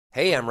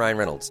Hey, I'm Ryan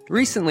Reynolds.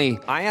 Recently,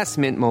 I asked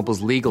Mint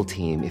Mobile's legal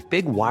team if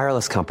big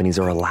wireless companies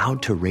are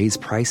allowed to raise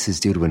prices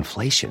due to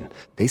inflation.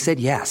 They said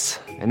yes.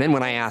 And then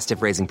when I asked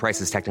if raising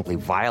prices technically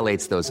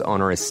violates those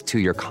onerous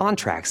two-year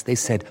contracts, they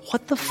said,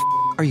 "What the f***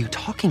 are you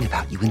talking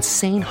about, you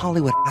insane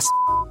Hollywood ass?"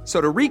 So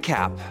to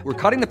recap, we're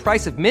cutting the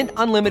price of Mint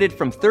Unlimited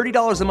from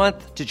 $30 a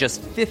month to just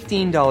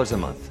 $15 a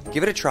month.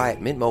 Give it a try at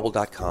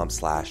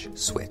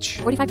mintmobile.com/switch.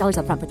 $45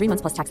 up front for 3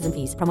 months plus taxes and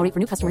fees. Promo rate for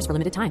new customers for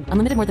limited time.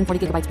 Unlimited more than 40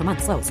 gigabytes per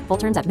month. Slows full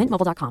terms at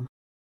mintmobile.com.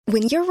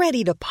 When you're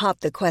ready to pop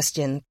the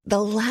question,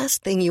 the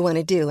last thing you want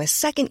to do is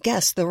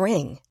second-guess the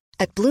ring.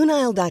 At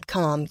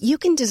BlueNile.com, you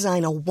can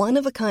design a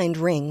one-of-a-kind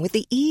ring with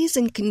the ease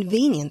and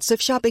convenience of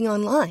shopping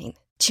online.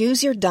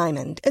 Choose your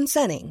diamond and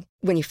setting.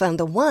 When you find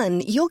the one,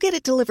 you'll get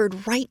it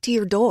delivered right to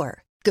your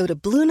door. Go to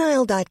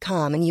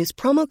BlueNile.com and use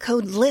promo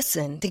code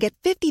LISTEN to get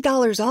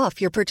 $50 off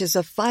your purchase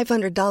of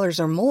 $500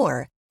 or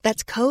more.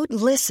 That's code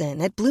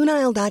LISTEN at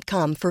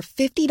BlueNile.com for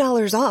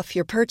 $50 off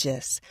your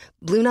purchase.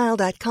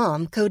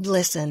 BlueNile.com, code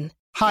LISTEN.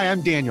 Hi,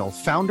 I'm Daniel,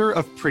 founder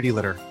of Pretty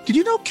Litter. Did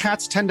you know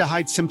cats tend to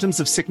hide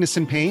symptoms of sickness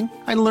and pain?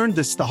 I learned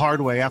this the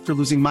hard way after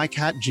losing my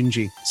cat,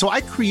 Gingy. So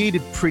I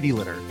created Pretty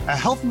Litter, a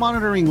health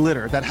monitoring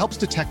litter that helps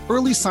detect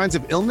early signs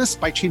of illness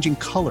by changing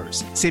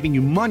colors, saving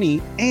you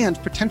money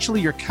and potentially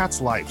your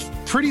cat's life.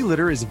 Pretty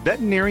Litter is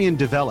veterinarian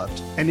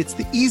developed, and it's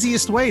the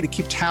easiest way to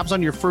keep tabs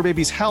on your fur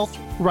baby's health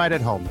right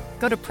at home.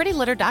 Go to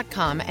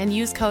prettylitter.com and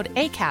use code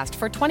ACAST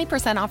for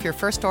 20% off your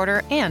first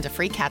order and a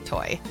free cat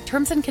toy.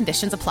 Terms and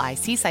conditions apply.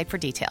 See site for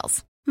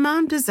details.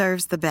 Mom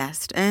deserves the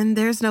best, and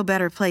there's no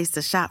better place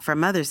to shop for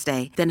Mother's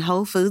Day than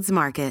Whole Foods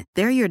Market.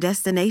 They're your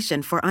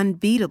destination for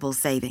unbeatable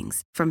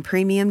savings, from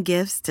premium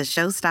gifts to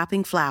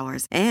show-stopping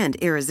flowers and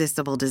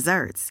irresistible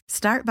desserts.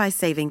 Start by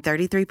saving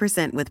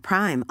 33% with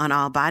Prime on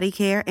all body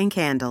care and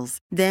candles.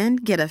 Then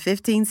get a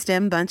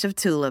 15-stem bunch of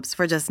tulips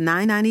for just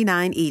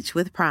 $9.99 each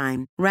with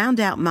Prime. Round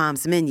out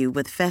Mom's menu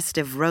with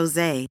festive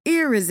rosé,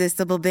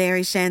 irresistible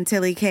berry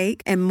chantilly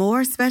cake, and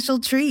more special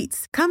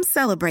treats. Come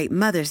celebrate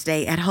Mother's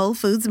Day at Whole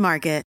Foods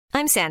Market.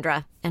 I'm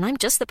Sandra, and I'm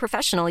just the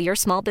professional your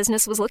small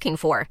business was looking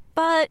for.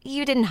 But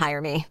you didn't hire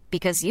me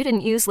because you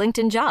didn't use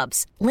LinkedIn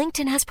Jobs.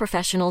 LinkedIn has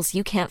professionals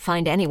you can't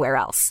find anywhere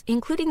else,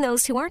 including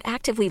those who aren't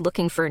actively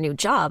looking for a new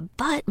job,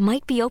 but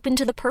might be open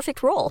to the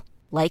perfect role,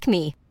 like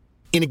me.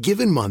 In a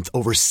given month,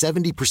 over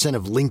 70%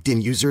 of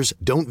LinkedIn users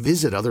don't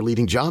visit other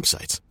leading job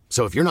sites.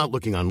 So if you're not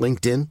looking on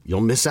LinkedIn,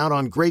 you'll miss out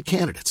on great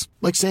candidates,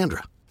 like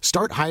Sandra.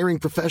 Start hiring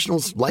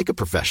professionals like a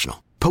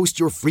professional. Post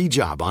your free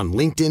job on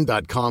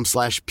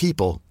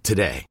linkedin.com/people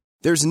today.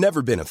 There's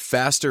never been a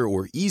faster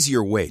or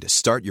easier way to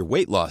start your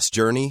weight loss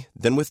journey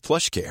than with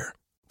PlushCare.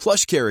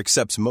 PlushCare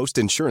accepts most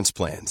insurance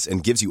plans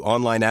and gives you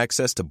online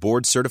access to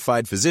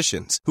board-certified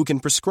physicians who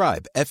can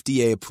prescribe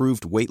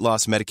FDA-approved weight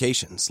loss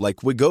medications like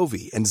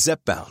Wegovy and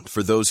Zepbound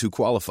for those who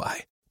qualify.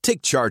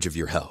 Take charge of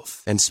your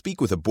health and speak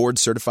with a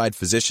board-certified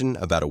physician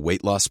about a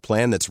weight loss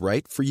plan that's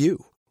right for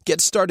you. Get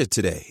started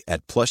today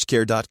at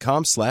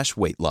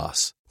plushcare.com/weight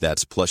loss.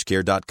 That's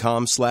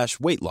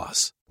plushcare.com/weight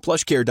loss.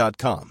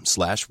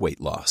 plushcare.com/weight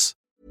loss.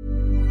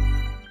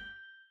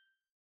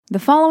 The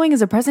following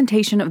is a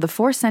presentation of the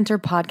Force Center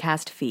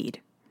podcast feed.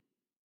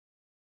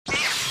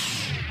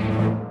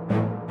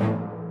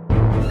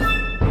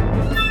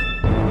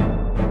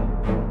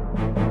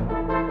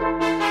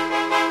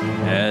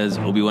 As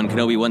Obi-Wan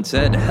Kenobi once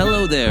said,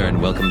 hello there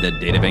and welcome to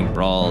Databank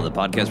Brawl, the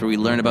podcast where we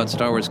learn about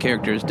Star Wars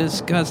characters,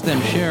 discuss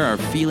them, share our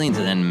feelings,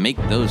 and then make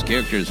those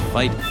characters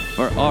fight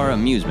for our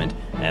amusement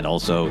and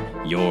also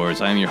yours.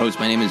 I'm your host.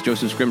 My name is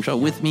Joseph Scrimshaw.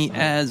 With me,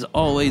 as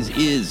always,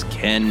 is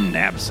Ken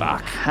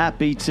Knapsack.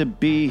 Happy to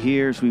be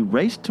here as we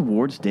race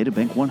towards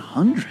Databank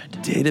 100.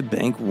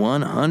 Databank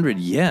 100,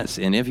 yes.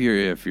 And if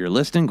you're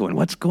listening, going,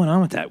 what's going on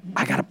with that?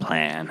 I got a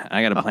plan.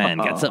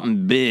 Got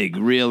something big,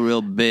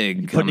 real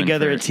big. Putting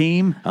together a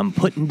team? I'm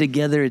putting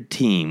together a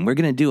team. We're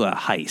going to do a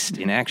heist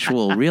in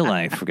actual real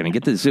life. We're going to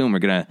get the Zoom. We're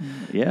going to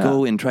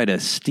go and try to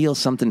steal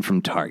something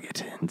from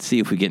Target and see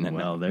if we get in it.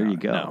 Well, there you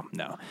go.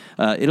 No.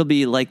 It'll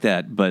be like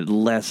that, but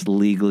less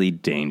legally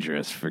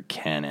dangerous for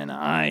Ken and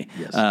I.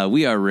 Yes.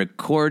 We are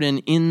recording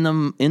in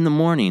the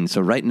morning, so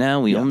right now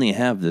we only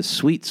have the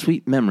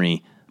sweet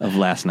memory of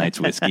last night's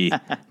whiskey.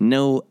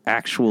 No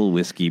actual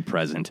whiskey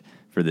present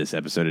for this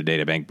episode of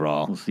Databank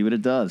Brawl. We'll see what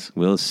it does.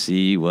 We'll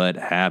see what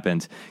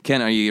happens.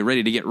 Ken, are you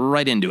ready to get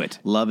right into it?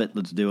 Love it.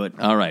 Let's do it.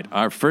 All right.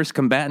 Our first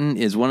combatant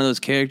is one of those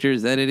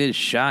characters that it is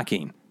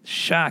shocking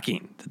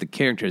that the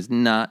character has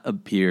not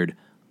appeared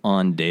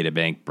on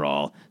Databank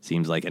Brawl.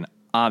 Seems like an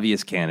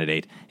obvious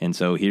candidate, and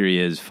so here he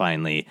is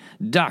finally,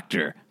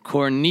 Dr.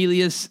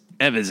 Cornelius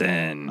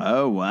Evazan.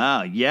 Oh,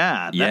 wow.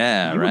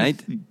 Yeah. Right?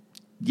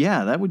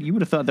 You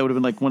would have thought that would have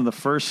been like one of the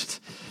first.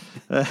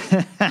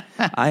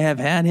 I have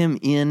had him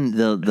in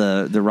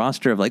the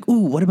roster of like,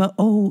 ooh, what about,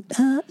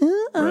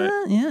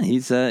 right. yeah,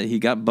 he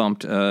got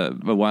bumped a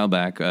while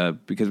back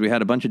because we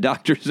had a bunch of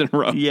doctors in a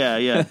row.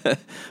 Yeah.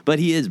 But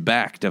he is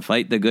back to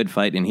fight the good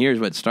fight, and here's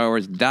what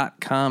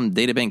StarWars.com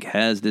Databank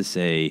has to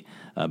say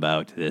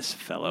about this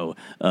fellow,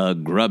 a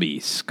grubby,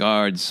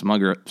 scarred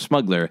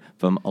smuggler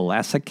from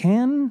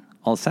Alasakan?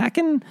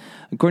 Alsaken?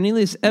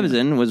 Cornelius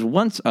Evison was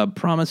once a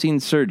promising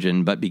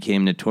surgeon, but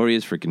became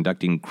notorious for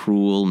conducting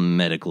cruel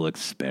medical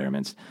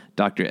experiments.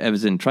 Dr.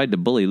 Evison tried to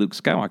bully Luke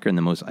Skywalker in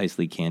the Mos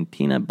Eisley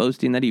Cantina,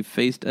 boasting that he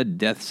faced a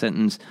death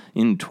sentence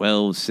in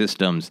 12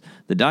 systems.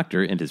 The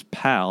doctor and his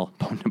pal,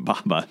 Ponda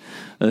Baba,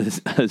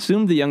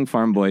 assumed the young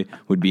farm boy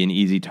would be an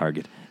easy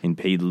target and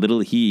paid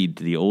little heed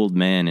to the old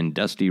man in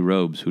dusty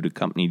robes who'd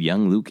accompanied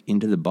young Luke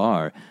into the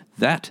bar.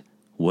 That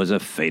was a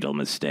fatal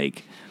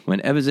mistake. When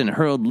Evison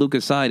hurled Luke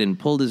aside and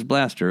pulled his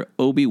blaster,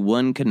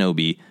 Obi-Wan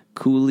Kenobi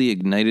coolly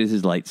ignited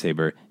his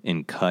lightsaber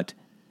and cut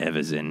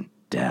Evison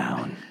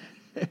down.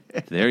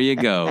 There you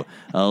go.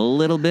 A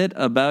little bit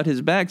about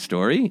his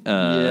backstory,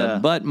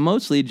 but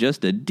mostly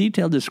just a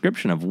detailed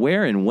description of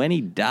where and when he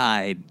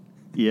died.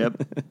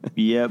 Yep.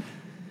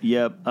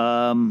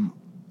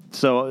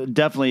 So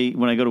definitely,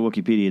 when I go to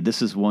Wikipedia,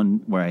 this is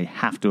one where I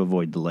have to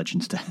avoid the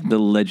Legends tab. The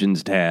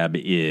Legends tab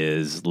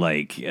is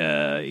like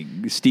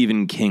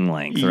Stephen King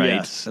length, right?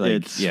 Yes,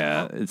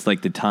 it's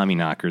like the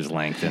Tommyknockers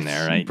length in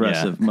there, right?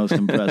 Impressive, most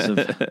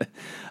impressive.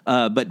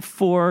 But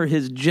for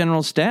his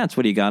general stats,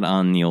 what do you got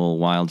on the old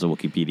wilds of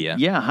Wikipedia?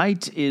 Yeah,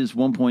 height is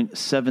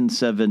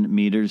 1.77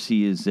 meters.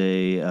 He is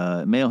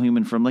a male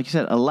human from, like you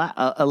said, I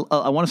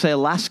want to say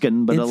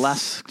Alaskan, but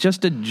it's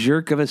just a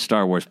jerk of a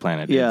Star Wars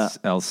planet. Yeah. It's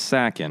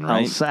Alsaken,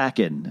 right? Alsaken.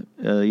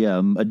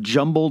 A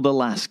jumbled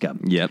Alaska.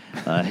 Yep.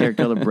 Hair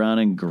color brown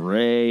and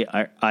gray.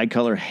 Eye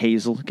color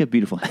hazel. Look at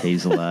beautiful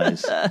hazel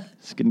eyes.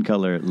 Skin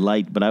color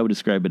light, but I would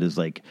describe it as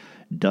like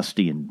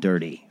dusty and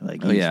dirty.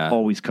 Like he's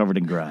always covered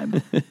in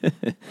grime.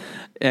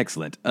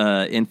 Excellent.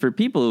 And for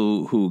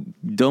people who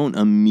don't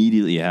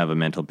immediately have a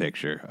mental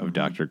picture of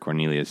Dr.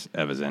 Cornelius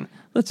Evison,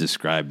 let's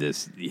describe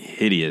this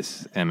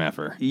hideous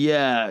MFer.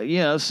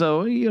 Yeah.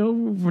 So,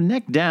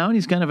 neck down,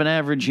 he's kind of an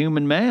average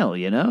human male,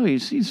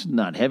 He's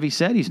not heavy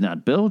set. He's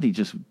not built. He's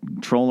just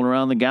trolling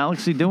around the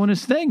galaxy doing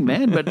his thing,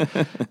 man. But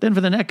then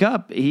for the neck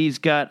up, he's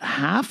got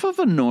half of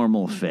a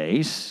normal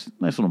face.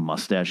 Nice little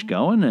mustache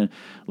going. A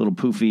little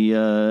poofy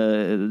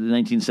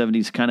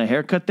 1970s kind of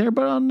haircut there.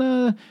 But on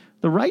the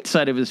right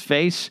side of his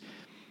face,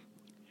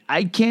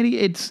 I can't.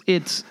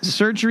 It's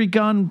surgery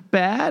gone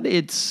bad.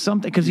 It's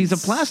something because he's a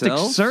plastic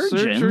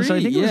surgeon. So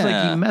I think it was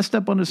like he messed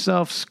up on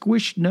himself,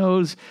 squished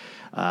nose.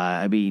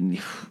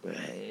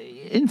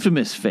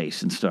 Infamous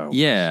face in Star Wars.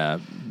 Yeah.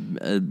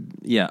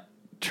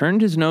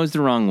 Turned his nose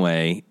the wrong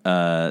way.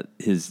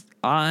 His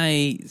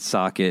eye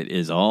socket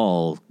is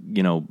all,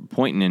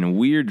 pointing in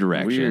weird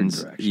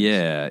directions.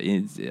 Yeah,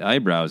 his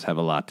eyebrows have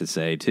a lot to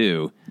say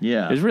too.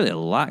 Yeah, there's really a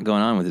lot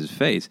going on with his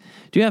face.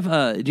 Do you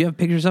have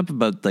pictures up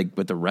about like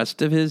what the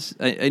rest of his?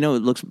 I know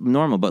it looks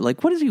normal, but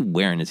like what is he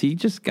wearing? Is he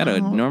just got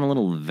a normal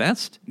little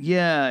vest?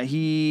 Yeah,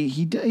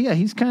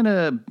 he's kind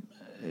of.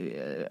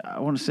 I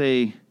want to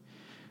say.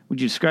 Would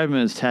you describe him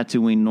as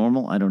Tatooine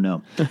normal? I don't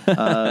know.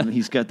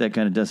 He's got that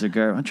kind of desert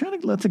garb.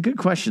 That's a good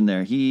question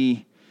there.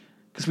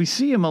 Because we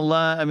see him a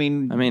lot. I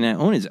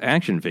own his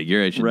action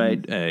figure.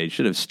 I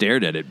should have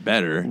stared at it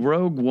better.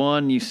 Rogue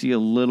One, you see a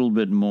little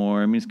bit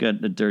more. He's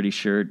got a dirty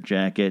shirt,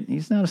 jacket.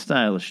 He's not a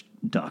stylish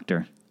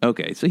doctor.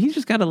 Okay, so he's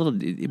just got a little,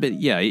 but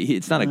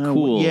it's not a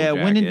cool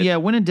jacket.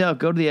 When in doubt,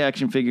 go to the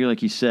action figure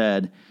like you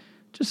said.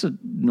 Just a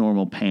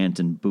normal pant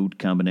and boot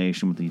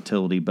combination with a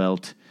utility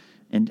belt.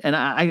 And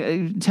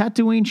I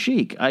Tatooine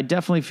chic. I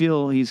definitely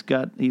feel he's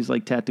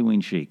like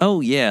Tatooine chic. Oh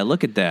yeah,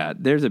 look at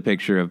that. There's a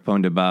picture of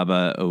Ponda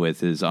Baba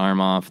with his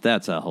arm off.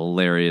 That's a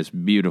hilarious,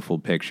 beautiful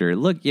picture.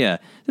 Look,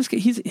 this guy,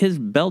 his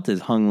belt is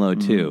hung low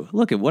too.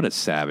 Look at what a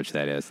savage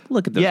that is.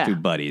 Look at those two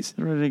buddies.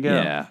 Ready to go.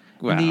 Yeah.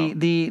 Wow.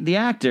 The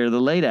actor, the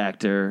late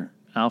actor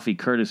Alfie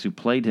Curtis, who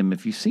played him.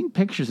 If you've seen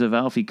pictures of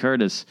Alfie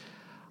Curtis,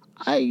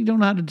 I don't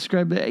know how to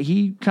describe it.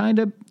 He kind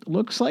of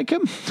looks like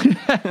him.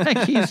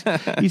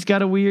 he's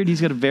got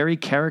a very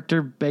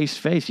character-based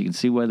face. You can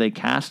see why they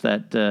cast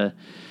that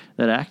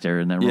actor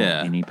in that role,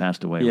 and he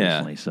passed away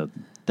recently. So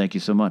thank you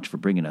so much for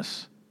bringing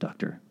us,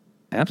 Doctor.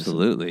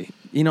 Absolutely.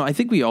 I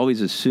think we always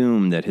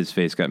assume that his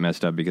face got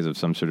messed up because of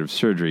some sort of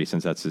surgery,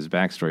 since that's his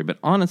backstory. But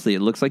honestly,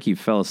 it looks like he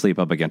fell asleep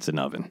up against an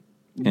oven,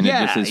 and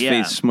his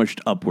face smushed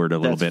upward a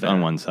little bit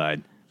on one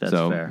side. That's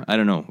fair. I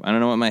don't know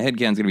what my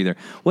headcanon's going to be there.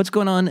 What's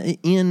going on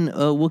in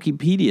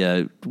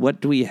Wikipedia?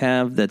 What do we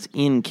have that's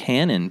in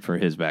canon for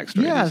his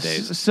backstory these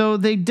days? So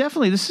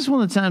this is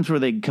one of the times where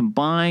they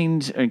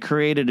combined and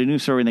created a new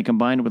story, and they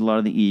combined it with a lot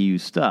of the EU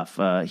stuff.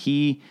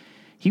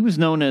 He was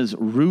known as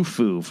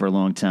Rufu for a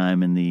long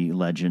time in the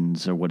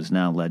Legends, or what is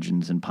now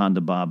Legends, and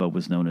Ponda Baba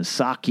was known as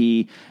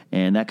Saki,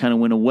 and that kind of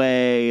went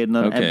away.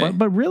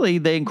 But really,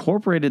 they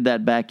incorporated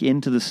that back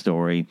into the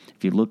story.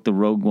 If you look the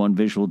Rogue One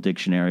visual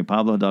dictionary,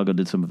 Pablo Hidalgo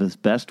did some of his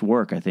best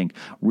work, I think,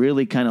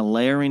 really kind of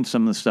layering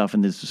some of the stuff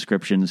in his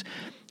descriptions.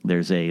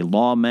 There's a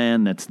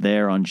lawman that's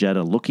there on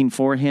Jeddah looking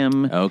for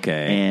him.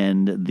 Okay.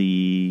 And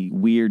the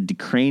weird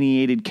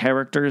decraniated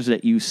characters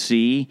that you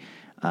see.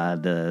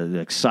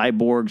 The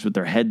cyborgs with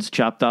their heads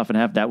chopped off in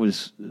half. That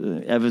was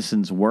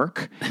Evison's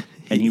work.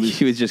 And he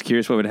was just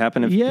curious what would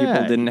happen if people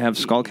didn't have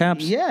skull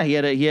caps. Yeah, he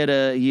had.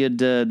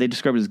 They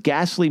described it as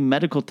ghastly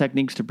medical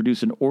techniques to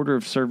produce an order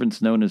of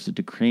servants known as the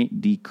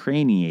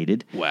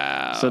decraniated.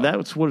 Wow! So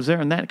that's what was there,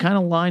 and that kind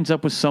of lines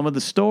up with some of the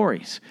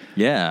stories.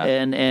 Yeah,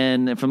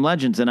 and from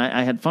Legends, and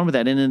I had fun with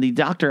that. And in the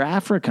Dr.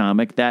 Aphra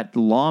comic, that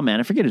lawman,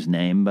 I forget his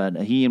name, but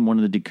he and one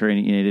of the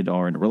decraniated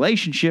are in a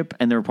relationship,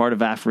 and they're part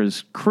of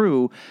Aphra's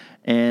crew.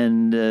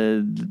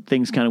 And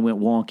things kind of went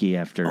wonky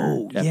after.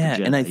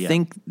 Jenna, and I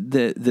think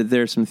that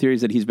there are some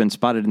theories that he's been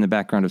spotted in the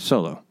background of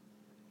Solo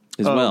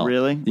as well.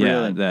 Really? Yeah,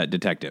 really? That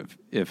detective,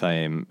 if I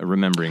am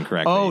remembering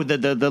correctly. Oh,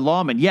 the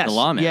lawman. Yes, the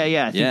lawman.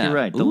 Yeah. I think you're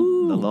right.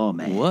 The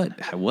lawman.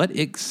 What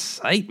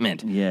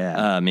excitement!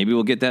 Yeah. Maybe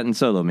we'll get that in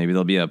Solo. Maybe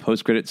there'll be a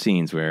post-credit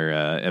scenes where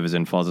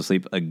Evison falls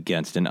asleep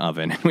against an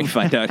oven, and we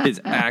find out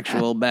his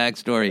actual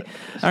backstory.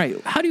 All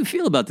right, how do you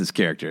feel about this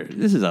character?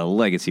 This is a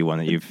legacy one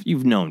that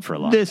you've known for a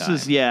long time.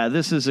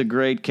 This is a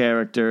great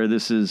character.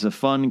 This is a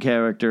fun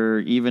character.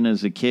 Even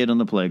as a kid on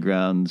the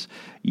playgrounds,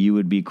 you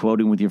would be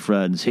quoting with your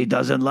friends, "He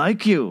doesn't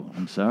like you."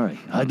 I'm sorry,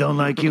 I don't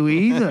like you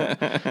either.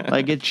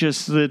 Like it's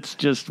just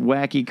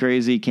wacky,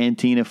 crazy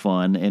cantina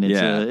fun, and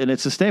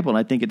it's a staple. And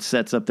I think it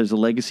sets up. There's a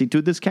legacy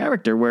to this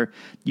character where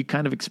you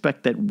kind of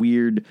expect that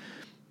weird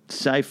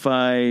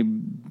sci-fi,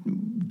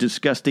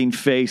 disgusting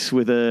face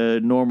with a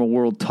normal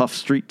world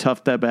street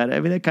tough that bad. I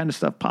mean, that kind of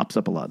stuff pops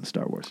up a lot in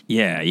Star Wars.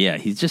 Yeah.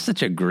 He's just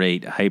such a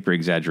great hyper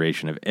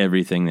exaggeration of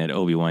everything that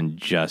Obi-Wan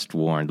just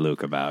warned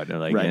Luke about.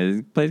 Like,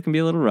 this place can be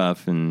a little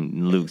rough,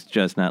 and Luke's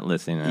just not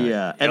listening.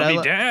 Yeah, and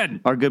be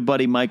dead. Our good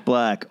buddy Mike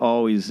Black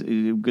always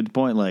good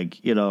point. Like,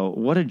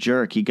 what a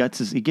jerk. He gets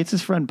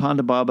his friend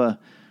Ponda Baba.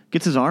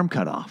 Gets his arm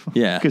cut off.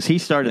 Yeah. Because he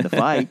started the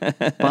fight.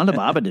 Ponda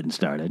Baba didn't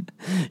start it.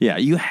 Yeah,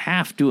 you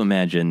have to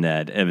imagine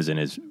that Evison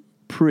is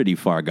pretty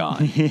far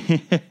gone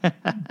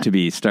to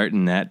be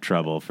starting that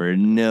trouble for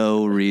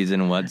no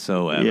reason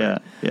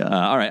whatsoever. Yeah.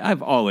 All right,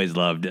 I've always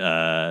loved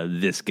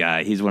this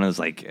guy. He's one of those,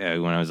 like,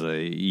 when I was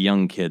a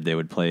young kid, they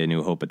would play A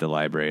New Hope at the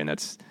library, and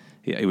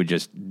it would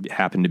just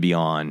happen to be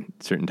on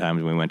certain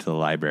times when we went to the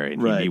library.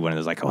 And he'd be one of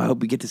those, like, I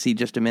hope we get to see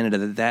just a minute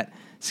of that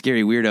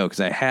scary weirdo, because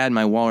I had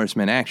my Walrus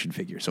Man action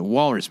figure. So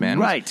Walrus Man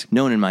was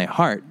known in my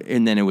heart.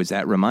 And then it was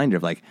that reminder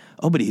of like,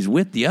 but he's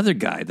with the other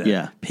guy,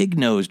 the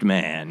pig-nosed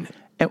man.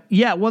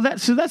 Yeah, well,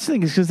 that's the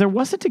thing, is because there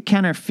wasn't a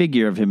Kenner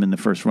figure of him in the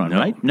first run,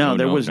 right? No,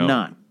 there was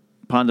not.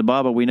 Ponda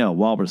Baba, we know.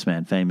 Walrus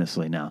Man,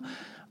 famously now.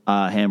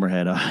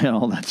 Hammerhead, and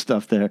all that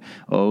stuff there.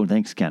 Oh,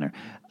 thanks, Kenner.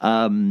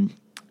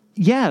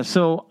 Yeah,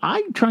 so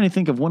I'm trying to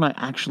think of when I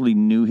actually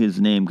knew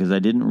his name, because I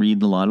didn't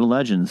read a lot of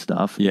Legends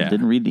stuff. Yeah. I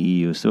didn't read the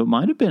EU, so it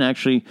might have been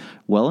actually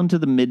well into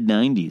the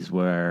mid-90s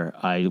where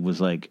I was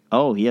like,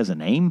 oh, he has a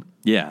name?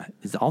 Yeah,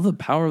 it's all the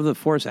Power of the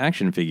Force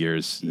action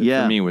figures.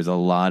 For me, was a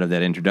lot of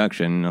that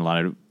introduction. A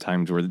lot of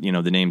times where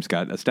the names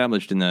got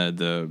established in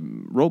the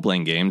role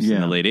playing games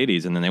in the late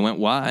 '80s, and then they went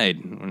wide.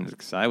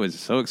 I was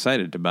so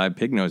excited to buy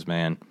Pig-Nosed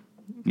Man.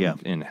 Yeah,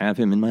 and have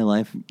him in my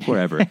life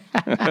forever.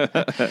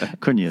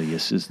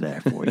 Cornelius is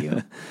there for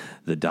you.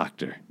 The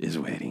doctor is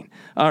waiting.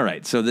 All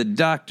right, so the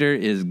doctor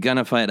is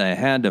gonna fight. I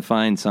had to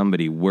find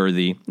somebody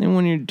worthy. And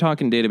when you're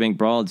talking Databank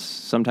Brawl,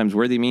 sometimes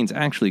worthy means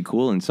actually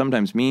cool, and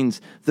sometimes means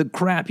the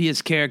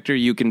crappiest character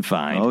you can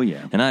find. Oh,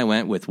 yeah. And I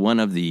went with one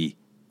of the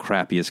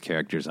crappiest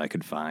characters I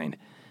could find.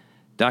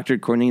 Dr.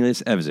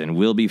 Cornelius Evison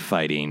will be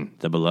fighting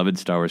the beloved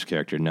Star Wars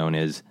character known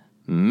as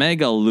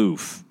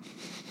Megaloof.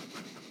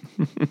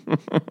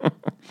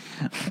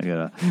 I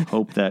gotta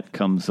hope that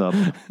comes up.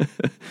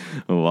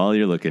 While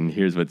you're looking,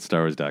 here's what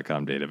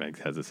StarWars.com Databank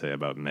has to say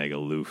about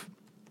Megaloof.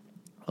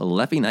 A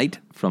Leffy Knight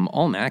from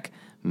Almec,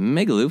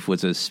 Megaloof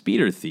was a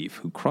speeder thief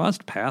who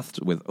crossed paths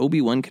with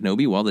Obi-Wan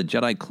Kenobi while the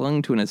Jedi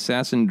clung to an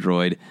assassin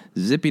droid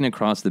zipping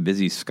across the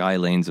busy sky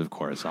lanes of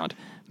Coruscant.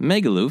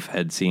 Megaloof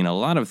had seen a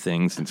lot of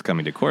things since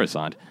coming to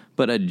Coruscant,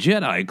 but a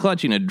Jedi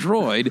clutching a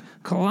droid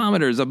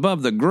kilometers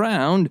above the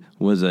ground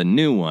was a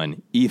new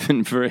one,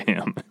 even for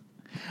him.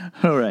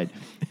 All right.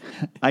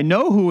 I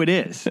know who it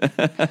is.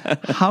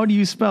 How do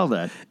you spell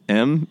that?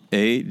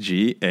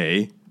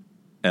 Megaloof.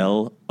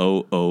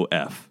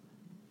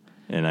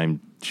 And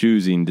I'm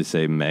choosing to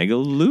say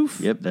Megaloof.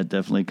 Yep, that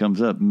definitely comes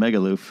up.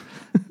 Megaloof.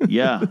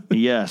 Yeah,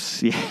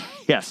 yes.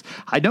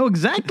 I know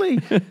exactly.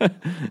 I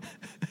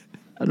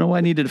don't know why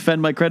I need to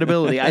defend my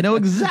credibility. I know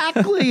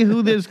exactly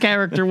who this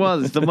character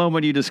was the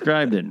moment you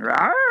described it.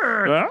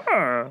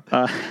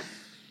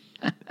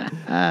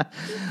 A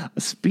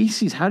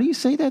species. How do you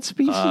say that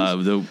species?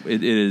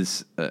 It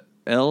is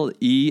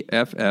Leffingite.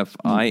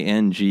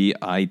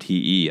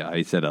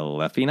 I said a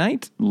Leffy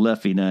Knight.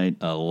 Leffy Knight.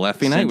 A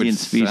Leffy Knight, which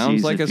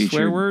sounds like a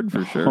swear word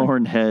for sure.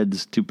 Horn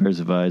heads, 2 pairs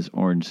of eyes,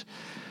 orange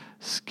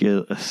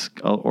color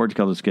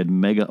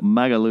skin.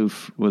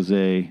 Megaloof was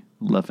a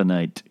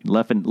Leffingite.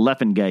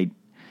 Leffingite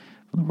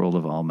from the world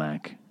of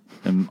Almec.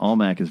 And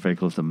Almec is very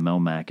close to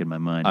Melmac in my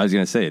mind. I was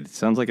going to say, it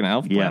sounds like an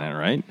elf planet,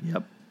 right?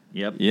 Yep.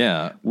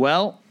 Yeah.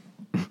 Well,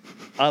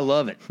 I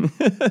love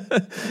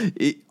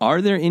it.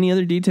 Are there any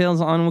other details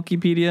on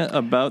Wikipedia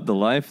about the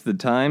life, the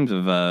times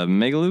of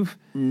Megaloof?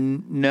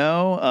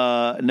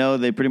 No,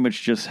 they pretty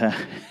much just have...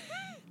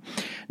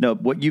 No,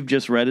 what you've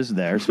just read is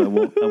there, so I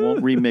won't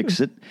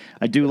remix it.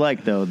 I do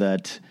like, though,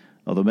 that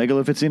although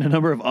Megaloof had seen a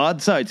number of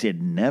odd sights, he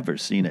had never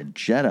seen a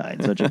Jedi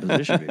in such a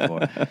position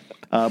before.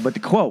 But the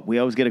quote, we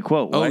always get a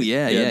quote. Oh, right?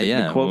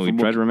 yeah. The quote we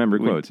try to remember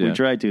quotes, We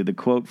try to. The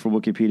quote from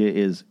Wikipedia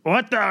is,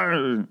 "What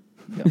the..."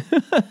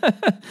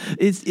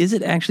 Is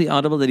it actually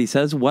audible that he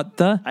says "what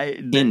the"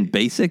 in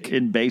basic?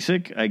 In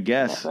basic, I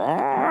guess.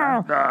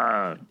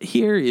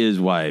 Here is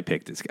why I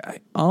picked this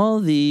guy.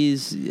 All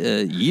these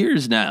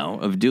years now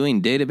of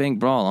doing Databank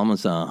Brawl,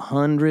 almost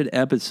 100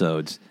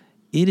 episodes,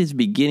 it is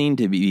beginning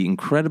to be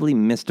incredibly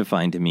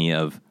mystifying to me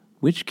of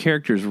which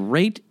characters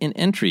rate an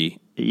entry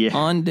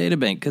on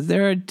Databank, because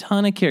there are a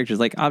ton of characters.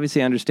 Like,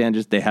 obviously, I understand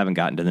just they haven't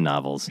gotten to the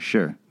novels.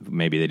 Sure.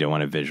 Maybe they don't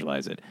want to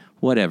visualize it.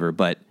 Whatever,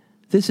 but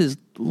this is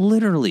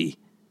literally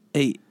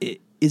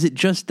is it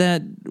just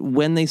that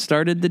when they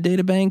started the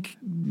databank,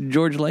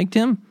 George liked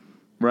him?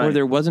 Right. Or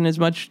there wasn't as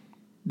much,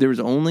 there was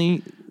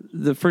only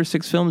the first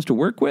 6 films to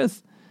work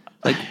with?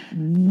 Like,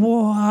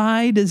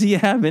 why does he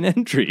have an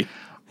entry?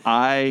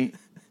 I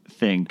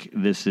think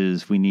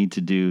we need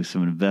to do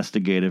some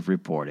investigative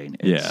reporting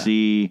and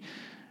see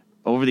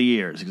over the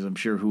years, because I'm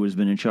sure who has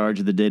been in charge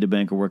of the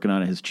databank or working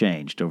on it has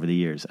changed over the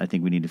years. I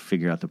think we need to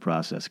figure out the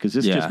process, because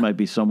this just might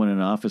be someone in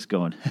an office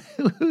going,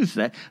 who's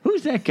that?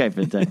 Who's that guy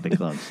for the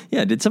clubs?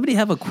 Yeah, did somebody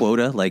have a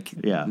quota? Like,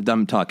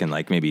 I'm talking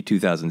like maybe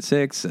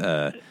 2006.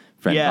 Friend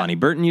Bonnie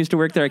Burton used to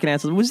work there. I can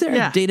answer. Was there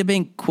a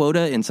databank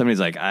quota? And somebody's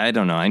like, I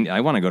don't know.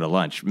 I want to go to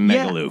lunch.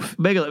 Megaloof.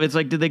 Megaloof. It's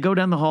like, did they go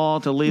down the hall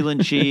to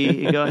Leland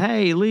Chee and go,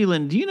 hey,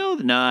 Leland, do you know?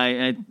 No,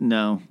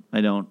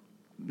 I don't.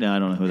 No, I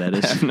don't know who that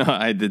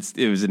is.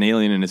 It was an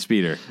alien in a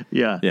speeder.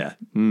 Yeah.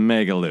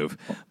 Megaloof.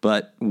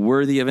 But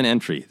worthy of an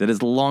entry that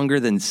is longer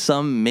than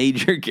some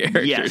major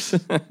characters.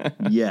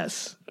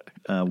 Yes.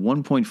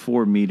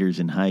 1.4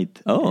 meters in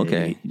height. Oh,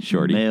 okay.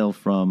 Shorty. Male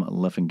from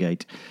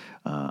Leffengate.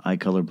 Eye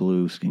color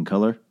blue, skin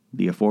color.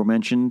 The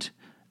aforementioned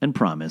and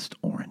promised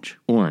orange.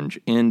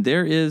 And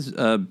there is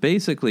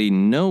basically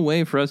no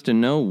way for us to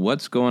know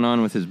what's going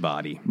on with his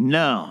body.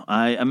 No.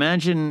 I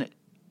imagine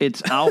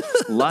it's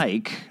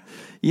Alf-like.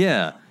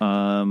 Yeah.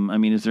 I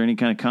mean, is there any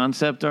kind of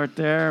concept art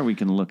there? We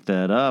can look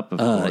that up, of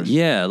course.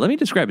 Yeah, let me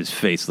describe his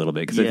face a little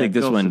bit, because I think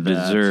this one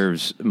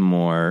deserves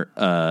more.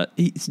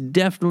 He's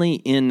definitely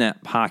in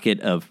that pocket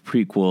of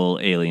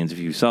prequel aliens. If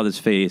you saw this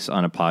face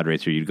on a pod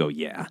racer, you'd go,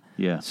 yeah.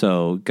 Yeah.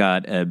 So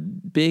got a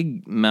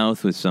big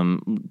mouth with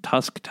some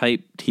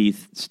tusk-type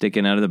teeth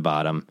sticking out of the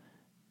bottom,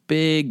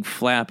 big,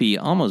 flappy,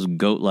 almost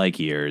goat-like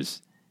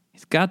ears.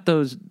 He's got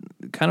those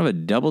kind of a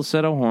double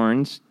set of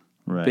horns,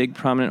 big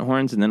prominent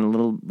horns, and then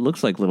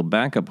looks like little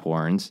backup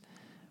horns.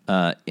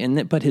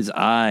 But his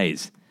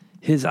eyes,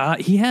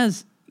 he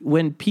has,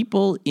 when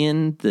people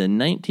in the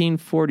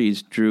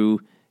 1940s drew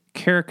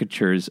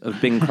caricatures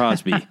of Bing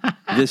Crosby,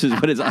 this is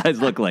what his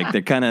eyes look like.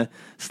 They're kind of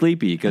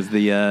sleepy because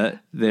the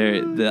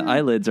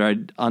eyelids are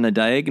on a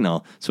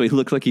diagonal, so he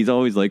looks like he's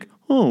always like,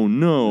 oh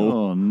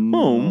no,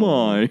 oh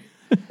my.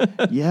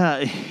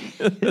 Yeah,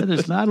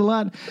 there's not a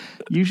lot.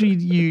 Usually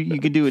you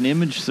could do an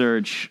image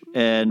search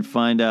and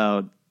find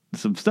out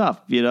some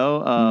stuff,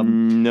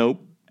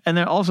 Nope. And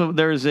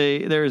there is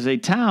a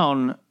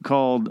town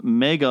called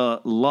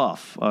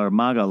Magaluf.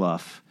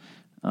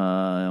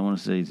 I want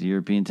to say it's a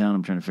European town.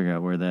 I'm trying to figure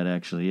out where that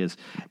actually is,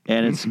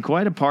 and it's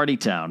quite a party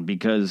town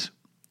because,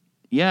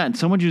 and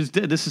someone just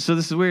did this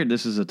is weird.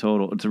 It's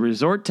a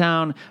resort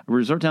town.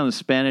 The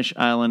Spanish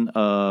island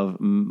of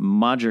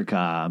Majorca.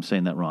 I'm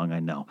saying that wrong, I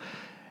know.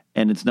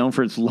 And it's known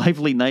for its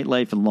lively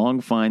nightlife and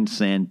long, fine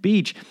sand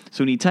beach.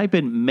 So when you type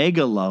in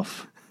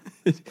Megaluf,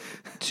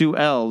 2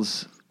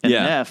 L's and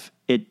an F,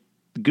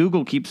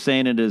 Google keeps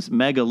saying it as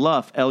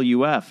Megaluf,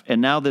 L-U-F.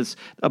 And now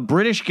a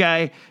British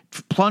guy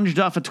plunged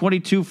off a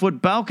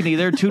 22-foot balcony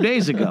there 2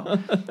 days ago.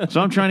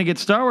 So I'm trying to get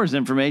Star Wars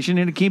information,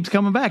 and it keeps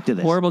coming back to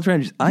this. Horrible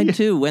tragedy. I,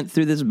 too, went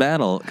through this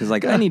battle because,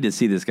 I need to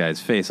see this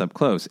guy's face up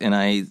close. And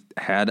I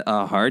had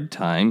a hard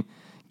time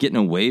getting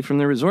away from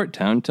the resort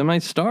town to my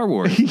Star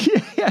Wars.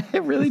 Yeah,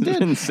 it really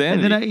did.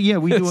 Insanity. And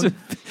then we do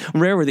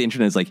rare where the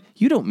internet is like,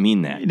 you don't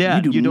mean that. Yeah,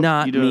 you do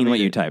not mean what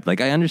you type.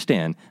 Like, I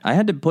understand. I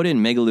had to put in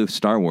Megaloof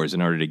Star Wars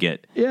in order to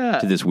get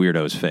to this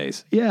weirdo's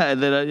face. Yeah,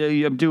 and then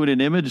I'm doing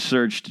an image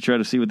search to try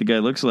to see what the guy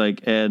looks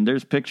like, and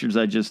there's pictures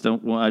I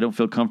don't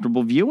feel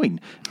comfortable viewing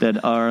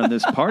that are in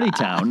this party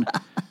town.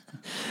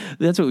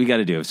 That's what we got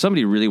to do. If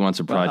somebody really wants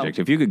a project,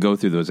 if you could go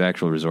through those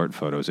actual resort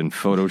photos and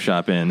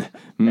Photoshop in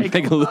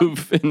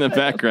Megaloof in the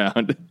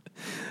background.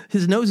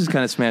 His nose is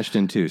kind of smashed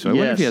in too, so I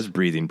wonder if he has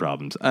breathing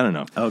problems. I don't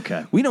know.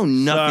 Okay. We know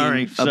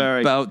nothing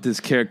about this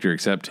character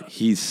except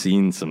he's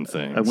seen some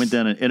things. I went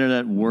down an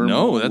internet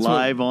wormhole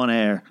live on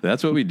air.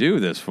 That's what we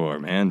do this for,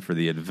 man, for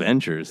the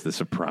adventures, the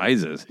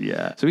surprises.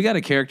 Yeah. So we got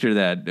a character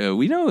that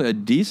we know a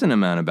decent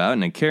amount about,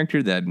 and a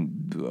character that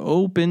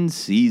opened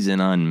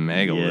season on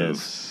Megaloof.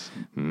 Yes.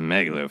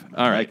 Megaloof.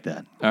 All right. I like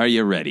that. Are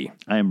you ready?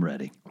 I am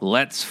ready.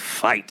 Let's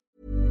fight.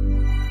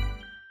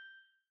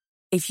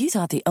 If you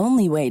thought the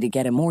only way to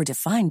get a more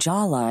defined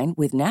jawline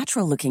with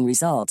natural-looking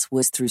results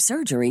was through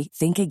surgery,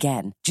 think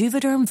again.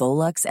 Juvederm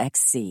Volux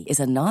XC is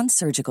a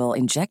non-surgical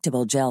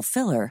injectable gel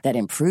filler that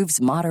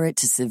improves moderate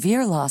to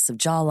severe loss of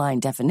jawline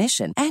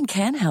definition and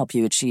can help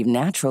you achieve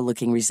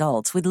natural-looking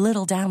results with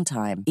little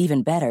downtime.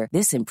 Even better,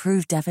 this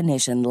improved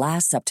definition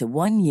lasts up to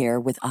 1 year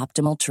with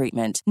optimal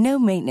treatment. No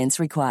maintenance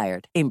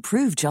required.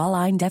 Improve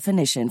jawline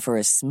definition for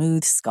a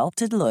smooth,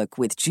 sculpted look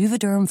with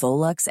Juvederm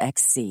Volux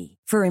XC.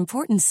 For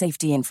important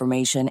safety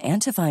information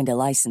and to find a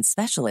licensed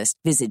specialist,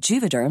 visit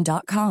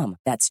Juvederm.com.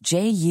 That's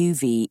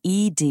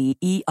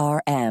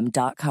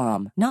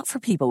JUVEDERM.com. Not for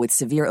people with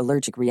severe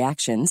allergic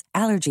reactions,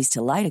 allergies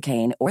to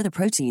lidocaine, or the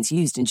proteins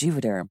used in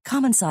Juvederm.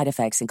 Common side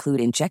effects include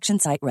injection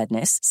site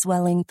redness,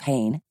 swelling,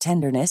 pain,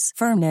 tenderness,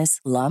 firmness,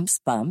 lumps,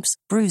 bumps,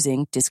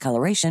 bruising,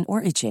 discoloration,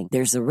 or itching.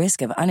 There's a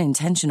risk of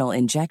unintentional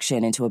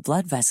injection into a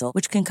blood vessel,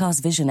 which can cause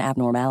vision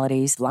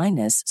abnormalities,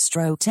 blindness,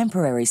 stroke,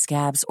 temporary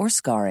scabs, or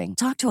scarring.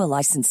 Talk to a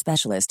licensed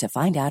specialist to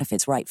find out if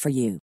it's right for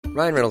you.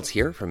 Ryan Reynolds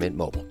here from Mint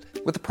Mobile.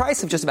 With the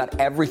price of just about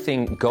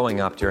everything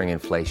going up during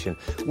inflation,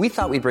 we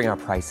thought we'd bring our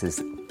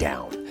prices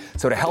down.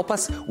 So to help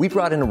us, we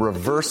brought in a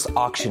reverse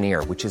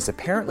auctioneer, which is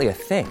apparently a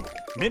thing.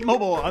 Mint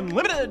Mobile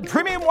Unlimited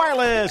Premium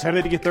Wireless. How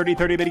to get 30,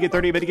 30, bit to get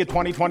 30, bit to get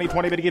 20, 20,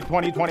 20, bit to get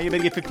 20, 20, bit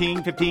to get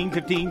 15, 15,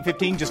 15,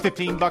 15, just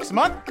 $15 a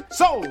month?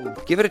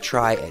 Sold! Give it a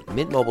try at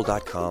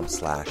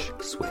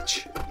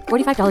mintmobile.com/switch.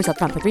 $45 up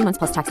front for 3 months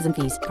plus taxes and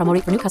fees. Promo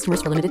rate for new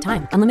customers for limited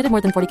time. Unlimited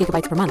more than 40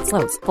 gigabytes per month.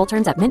 Slows full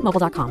terms at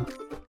mintmobile.com.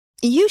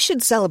 You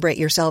should celebrate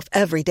yourself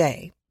every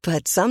day,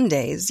 but some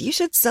days you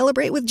should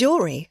celebrate with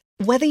jewelry.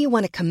 Whether you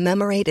want to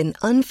commemorate an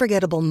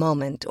unforgettable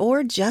moment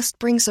or just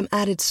bring some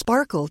added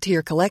sparkle to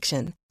your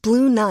collection,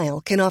 Blue Nile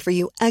can offer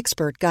you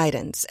expert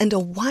guidance and a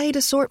wide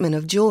assortment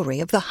of jewelry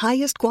of the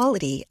highest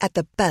quality at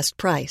the best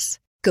price.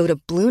 Go to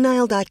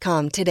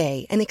BlueNile.com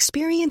today and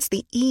experience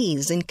the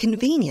ease and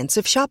convenience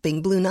of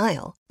shopping Blue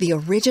Nile, the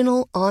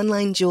original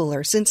online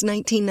jeweler since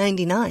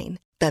 1999.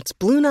 That's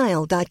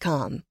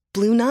BlueNile.com.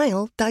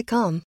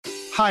 BlueNile.com.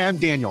 Hi, I'm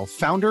Daniel,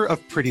 founder of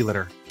Pretty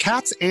Litter.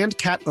 Cats and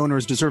cat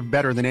owners deserve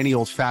better than any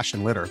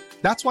old-fashioned litter.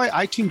 That's why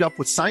I teamed up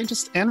with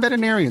scientists and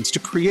veterinarians to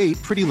create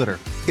Pretty Litter.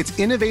 Its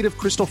innovative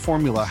crystal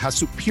formula has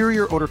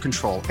superior odor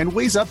control and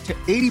weighs up to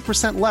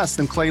 80% less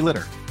than clay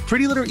litter.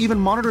 Pretty Litter even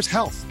monitors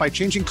health by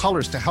changing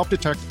colors to help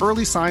detect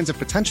early signs of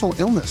potential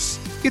illness.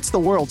 It's the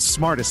world's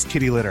smartest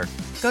kitty litter.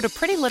 Go to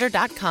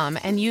prettylitter.com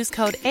and use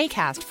code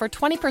ACAST for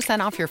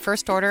 20% off your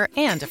first order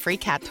and a free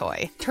cat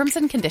toy. Terms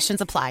and conditions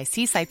apply.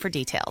 See site for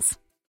details.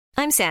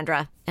 I'm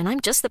Sandra, and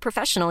I'm just the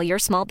professional your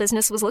small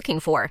business was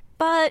looking for.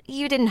 But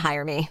you didn't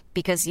hire me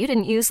because you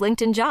didn't use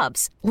LinkedIn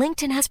Jobs.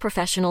 LinkedIn has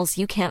professionals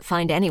you can't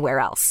find anywhere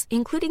else,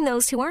 including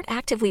those who aren't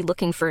actively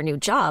looking for a new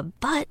job,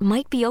 but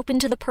might be open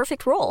to the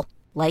perfect role,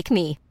 like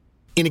me.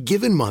 In a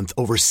given month,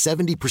 over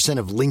 70%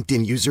 of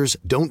LinkedIn users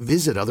don't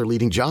visit other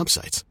leading job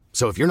sites.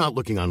 So if you're not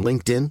looking on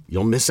LinkedIn,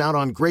 you'll miss out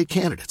on great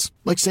candidates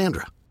like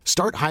Sandra.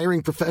 Start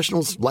hiring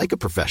professionals like a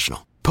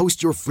professional.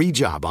 Post your free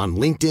job on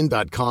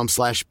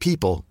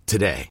linkedin.com/people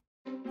today.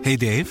 Hey,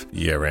 Dave.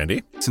 Yeah,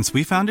 Randy. Since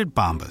we founded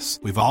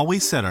Bombas, we've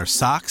always said our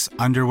socks,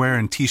 underwear,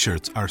 and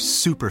T-shirts are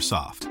super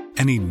soft.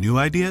 Any new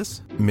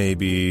ideas?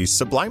 Maybe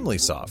sublimely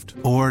soft.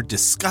 Or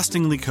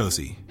disgustingly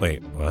cozy.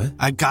 Wait, what?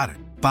 I got it.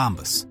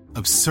 Bombas.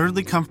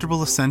 Absurdly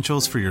comfortable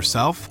essentials for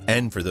yourself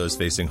and for those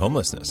facing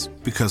homelessness.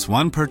 Because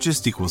one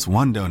purchased equals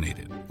one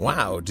donated.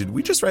 Wow, did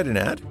we just write an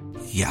ad?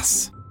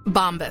 Yes.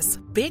 Bombas.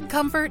 Big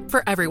comfort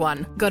for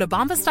everyone. Go to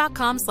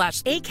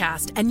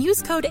bombas.com/ACAST and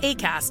use code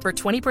ACAST for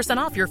 20%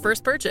 off your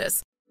first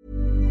purchase.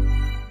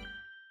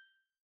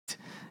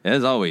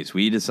 As always,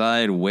 we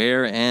decide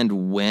where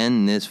and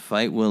when this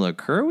fight will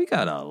occur. We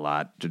got a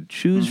lot to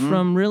choose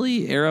from,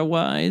 really,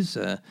 era-wise.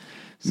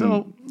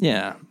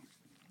 Yeah.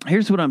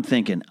 Here's what I'm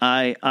thinking.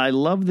 I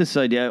love this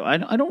idea.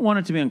 I don't want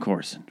it to be on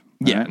Coruscant.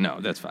 Yeah, right? no,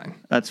 that's fine.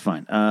 That's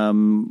fine.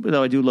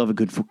 Though I do love a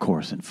good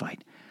Coruscant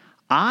fight.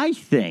 I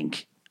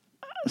think,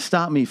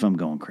 stop me if I'm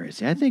going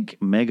crazy, I think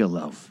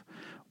Megalov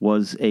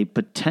was a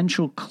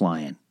potential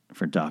client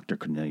for Dr.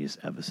 Cornelius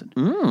Evison.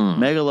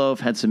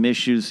 Megalov had some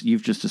issues.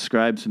 You've just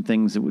described some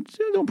things that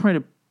don't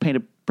paint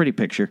a pretty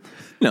picture.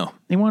 No.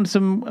 He wanted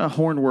some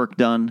horn work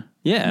done.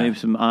 Yeah. Maybe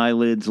some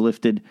eyelids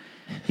lifted.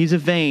 He's a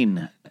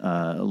vain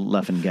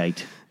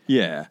Leffengate.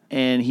 Yeah.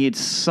 And he had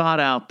sought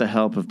out the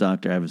help of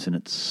Dr. Evison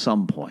at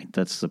some point.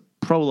 That's the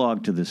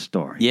prologue to this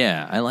story.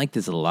 Yeah, I like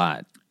this a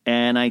lot.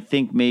 And I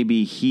think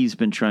maybe he's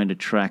been trying to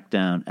track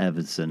down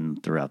Evison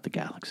throughout the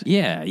galaxy.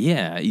 Yeah.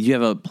 You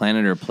have a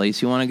planet or a place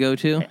you want to go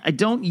to? I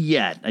don't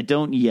yet. I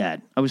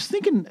was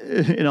thinking,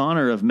 in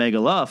honor of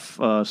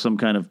Megaluff, some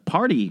kind of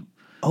party.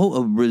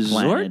 Oh, a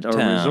resort planet, or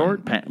a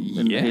resort.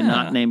 Yeah.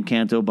 Not named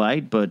Canto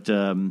Bight, but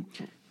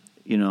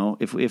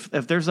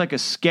if there's like a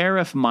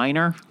Scarif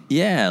Minor.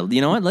 Yeah,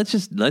 you know what? Let's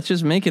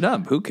just make it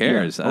up. Who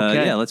cares? Yeah,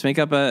 okay. Let's make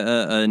up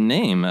a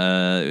name.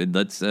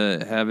 Let's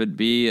have it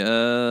be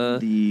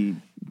the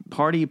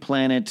Party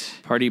Planet.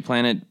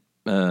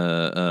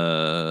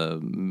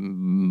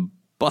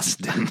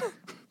 Boston.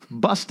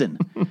 Bustin'.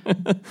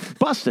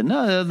 Bustin'.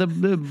 No, the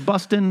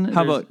Bustin'.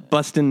 How about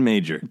Bustin'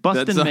 Major?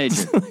 Bustin' That Major.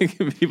 sounds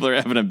like people are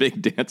having a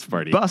big dance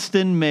party.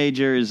 Bustin'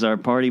 Major is our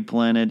party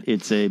planet.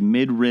 It's a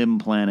mid-rim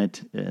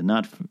planet,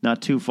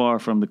 not too far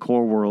from the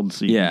core world,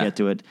 so you can get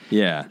to it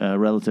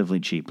relatively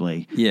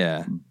cheaply.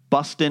 Yeah.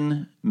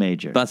 Bustin'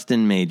 Major.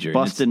 Bustin' Major.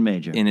 Bustin'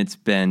 Major. And it's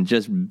been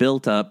just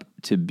built up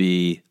to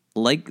be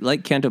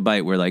like Canto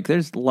Bight, where like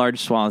there's large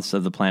swaths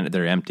of the planet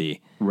that are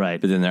empty.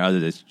 Right. But then there are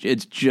others.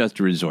 It's just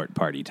a resort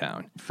party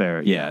town.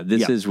 Fair. Yeah.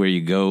 This is where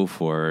you go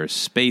for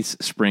space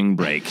spring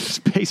break.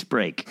 Space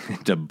break.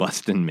 To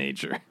Bustin'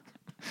 Major.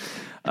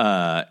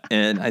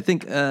 And I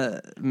think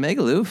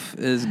Magaluf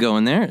is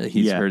going there.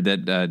 He's heard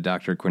that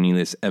Dr.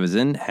 Cornelius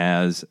Evison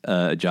has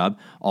a job.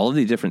 All of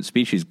the different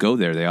species go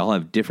there. They all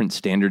have different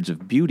standards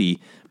of beauty,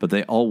 but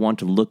they all want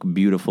to look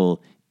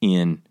beautiful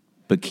in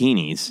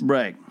bikinis.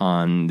 Right.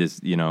 On this,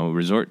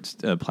 resort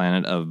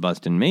planet of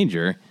Bustin'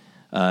 Major.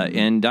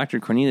 And Dr.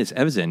 Cornelius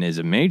Evison is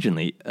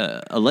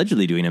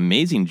allegedly doing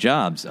amazing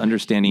jobs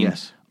understanding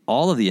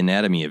all of the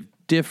anatomy of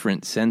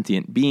different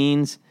sentient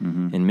beings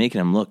and making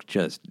them look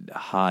just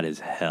hot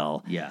as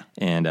hell. Yeah.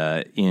 And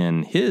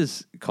in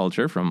his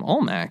culture from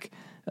Olmec,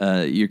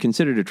 you're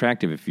considered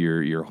attractive if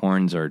your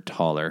horns are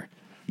taller.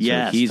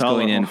 Yes, so he's taller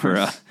going in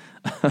horns.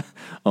 for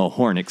a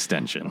horn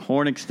extension.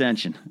 Horn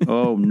extension.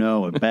 Oh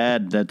no,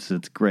 that's a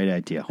great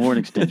idea. Horn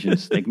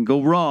extensions, they can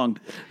go wrong.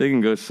 They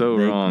can go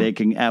wrong. They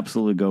can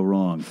absolutely go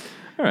wrong.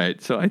 All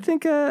right, so I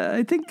think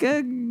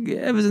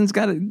Evison's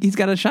got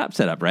a shop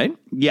set up, right?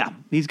 Yeah,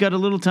 he's got a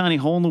little tiny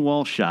hole in the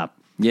wall shop.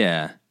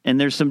 Yeah, and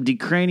there's some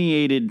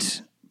decraniated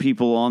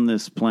people on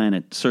this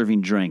planet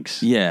serving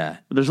drinks. Yeah,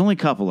 but there's only a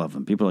couple of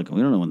them. People are like,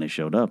 we don't know when they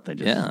showed up. They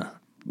just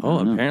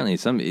apparently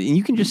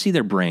you can just see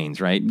their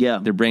brains, right? Yeah,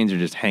 their brains are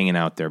just hanging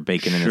out there,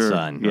 baking in the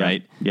sun,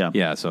 right?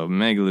 Yeah. So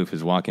Magaluf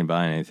is walking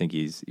by, and I think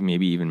he's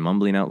maybe even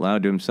mumbling out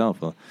loud to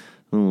himself, a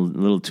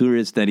little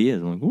tourist that he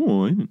is. I'm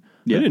like,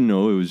 I didn't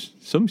know it was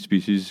some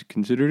species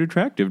considered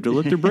attractive to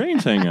let their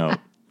brains hang out.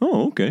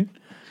 Oh, okay.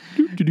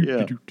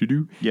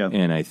 Yeah.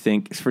 And I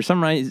think for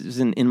some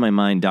reason in my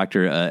mind,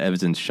 Dr.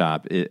 Evison's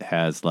shop, it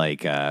has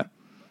like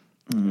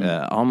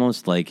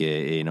almost like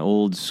an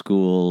old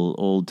school,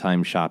 old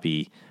time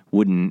shoppy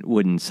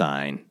wooden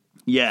sign.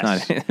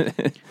 Yes.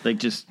 Like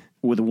just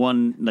with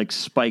one like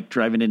spike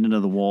driving it into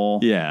the wall.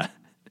 Yeah.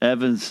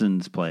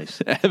 Evison's place.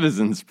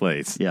 Evison's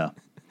place. Yeah.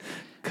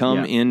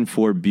 Come in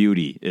for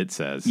beauty, it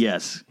says.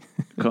 Yes.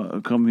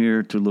 Come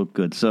here to look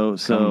good. So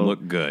come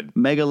look good.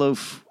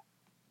 Megaloof,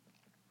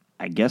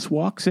 I guess,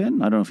 walks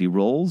in. I don't know if he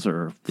rolls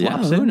or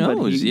flops in. Who knows? But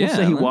we'll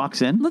say he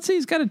walks in. Let's say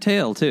he's got a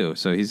tail too.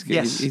 So he's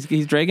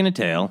dragging a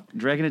tail.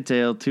 Dragging a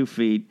tail, 2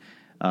 feet.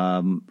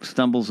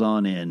 Stumbles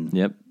on in.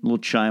 Yep. Little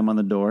chime on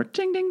the door.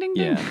 Ching ding ding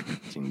ding. Yeah.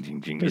 Ching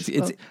ching ching. It's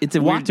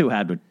a weird. Watu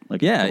had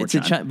like it's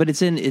a chime, but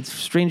it's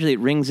strangely it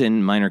rings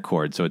in minor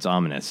chord, so it's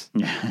ominous.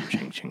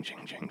 Ching ching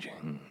ching ching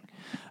ching.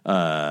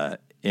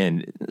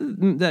 And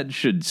that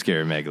should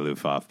scare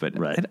Magaluf off, but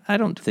I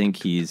don't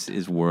think he's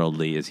as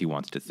worldly as he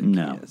wants to think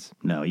he is.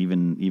 No,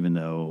 even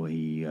though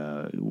he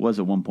was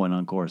at one point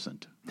on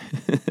Coruscant.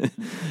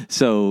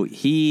 So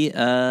he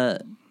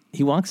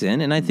walks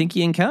in, and I think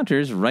he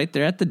encounters right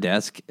there at the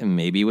desk,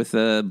 maybe with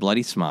a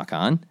bloody smock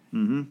on,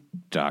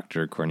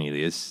 Dr.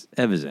 Cornelius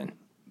Evison.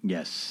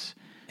 Yes.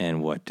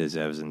 And what does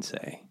Evison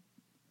say?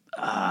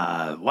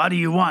 What do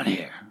you want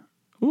here?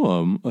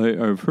 Well,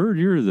 I've heard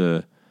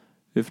you're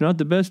if not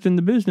the best in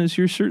the business,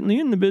 you're certainly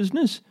in the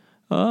business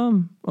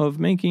of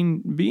making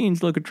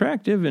beings look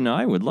attractive, and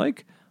I would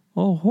like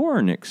a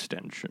horn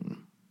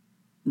extension.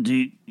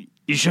 You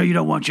sure you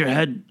don't want your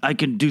head? I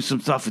can do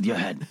some stuff with your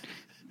head.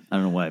 I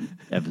don't know why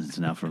Evan's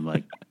now from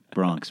like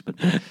Bronx, but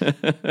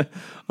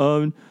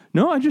no,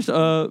 I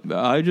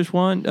just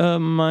want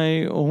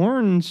my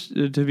horns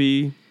to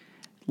be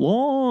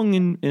long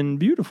and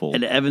beautiful.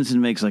 And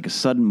Evanson makes like a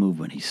sudden move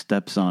when he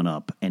steps on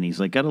up, and he's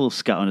like got a little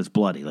scout, and it's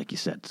bloody, like you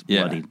said. It's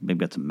bloody, maybe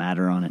got some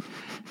matter on it,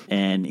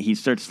 and he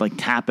starts like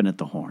tapping at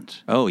the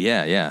horns. Oh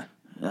yeah.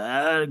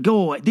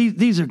 Go away.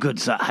 These are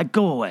good.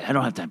 Go away. I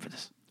don't have time for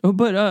this. Oh,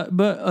 but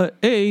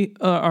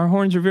our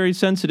horns are very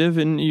sensitive,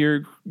 and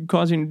you're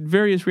causing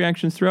various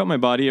reactions throughout my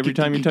body every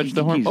time you touch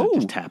the horn.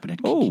 Just tapping it.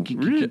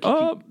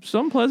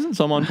 Some pleasant,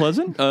 some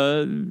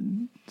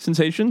unpleasant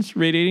sensations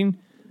radiating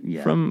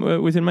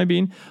from within my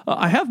being.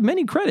 I have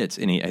many credits,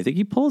 and I think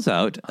he pulls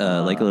out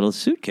like a little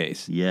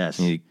suitcase.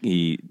 Yes,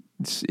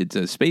 it's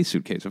a space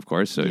suitcase, of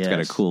course, so it's got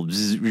a cool.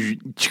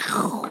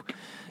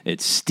 It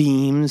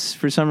steams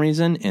for some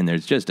reason, and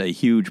there's just a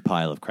huge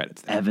pile of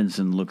credits there.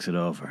 Evanson looks it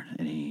over,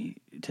 and he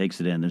takes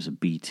it in. There's a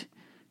beat,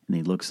 and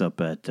he looks up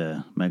at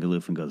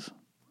Magaluf and goes,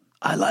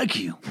 I like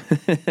you.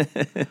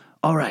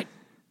 All right,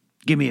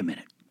 give me a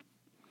minute.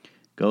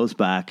 Goes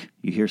back.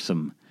 You hear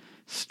some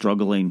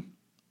struggling.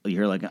 You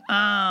hear like,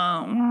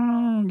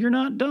 you're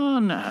not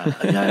done.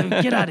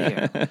 Get out of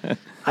here.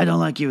 I don't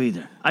like you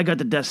either. I got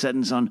the death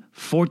sentence on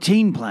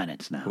 14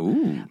 planets now.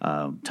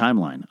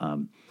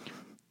 Timeline.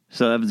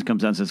 So Evans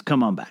comes down and says,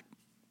 come on back.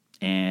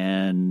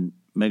 And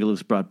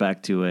Megaluf's brought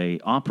back to a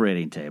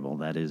operating table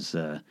that is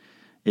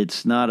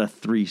It's not a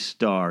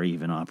 3-star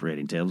even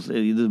operating table.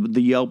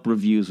 The Yelp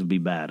reviews would be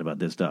bad about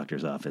this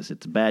doctor's office.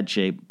 It's bad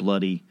shape,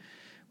 bloody,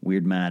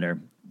 weird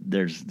matter.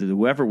 There's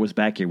whoever was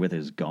back here with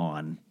is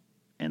gone,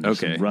 and there's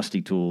some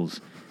rusty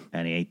tools.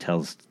 And he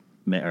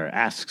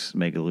asks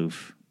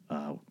Magaluf,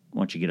 "Why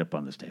don't you get up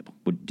on this table?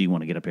 Do you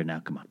want to get up here now?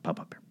 Come on, pop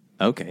up here."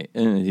 Okay,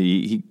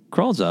 he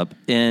crawls up,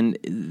 and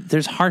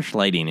there's harsh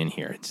lighting in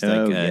here. It's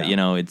like,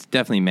 it's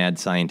definitely Mad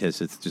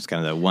Scientist. It's just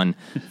kind of the one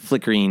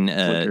flickering,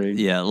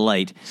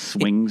 light.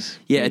 Swings.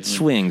 It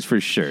swings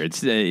for sure.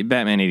 It's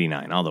Batman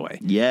 89 all the way.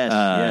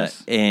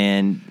 Yes.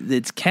 And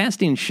it's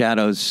casting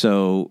shadows,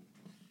 so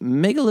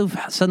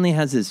Magaluf suddenly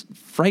has this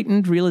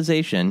frightened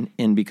realization,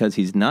 and because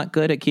he's not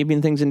good at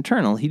keeping things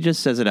internal, he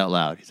just says it out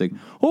loud. He's like,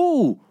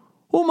 oh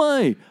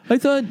my, I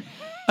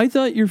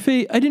thought your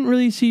face, I didn't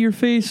really see your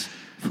face.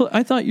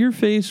 I thought your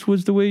face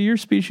was the way your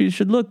species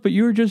should look, but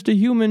you're just a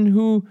human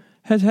who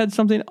has had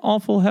something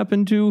awful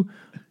happen to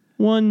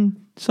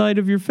one side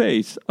of your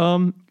face.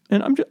 And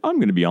I'm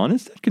going to be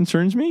honest, that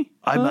concerns me.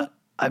 I'm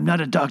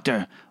not a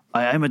doctor.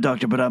 I am a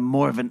doctor, but I'm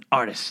more of an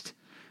artist.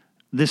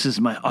 This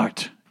is my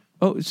art.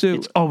 Oh, so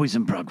it's always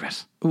in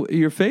progress.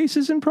 Your face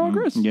is in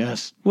progress?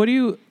 Yes. What do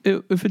you,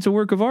 if it's a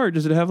work of art,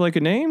 does it have like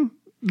a name?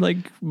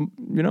 Like,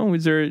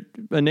 is there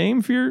a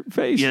name for your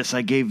face? Yes,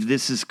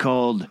 this is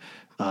called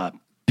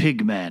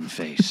Pigman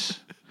face.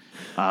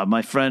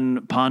 My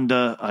friend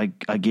Panda,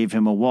 I gave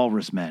him a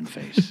walrus man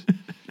face.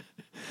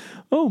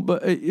 Oh,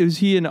 but is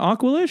he an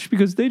Aqualish?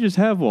 Because they just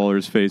have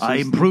walrus faces. I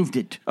improved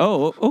it.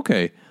 Oh,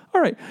 okay.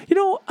 All right.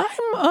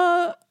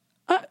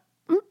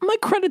 My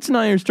credits and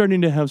I are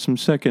starting to have some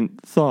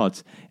second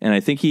thoughts, and I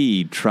think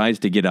he tries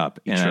to get up,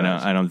 and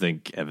I don't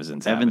think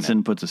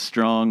Evanson puts a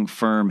strong,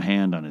 firm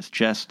hand on his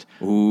chest,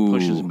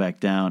 pushes him back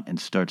down, and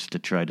starts to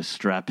try to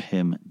strap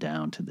him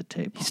down to the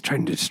table. He's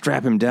trying to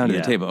strap him down to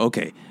the table.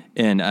 Okay,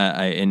 and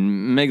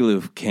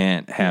Magaluf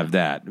can't have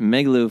that.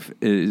 Magaluf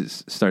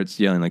starts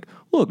yelling like,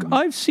 "Look,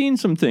 I've seen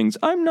some things.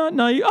 I'm not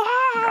naive."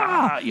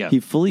 He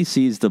fully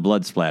sees the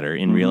blood splatter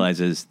and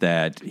realizes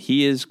that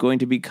he is going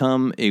to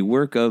become a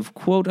work of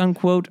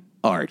quote-unquote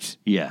art.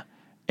 Yeah.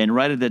 And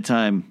right at that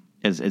time,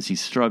 as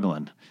he's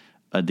struggling,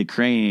 a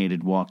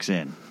decraniated walks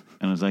in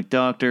and was like,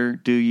 "Doctor,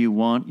 do you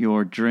want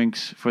your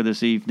drinks for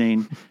this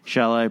evening?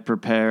 Shall I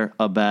prepare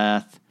a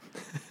bath?"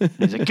 And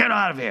he's like, "Get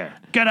out of here!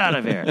 Get out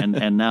of here!"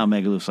 And now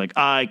Megaluf's like,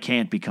 "I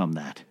can't become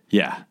that."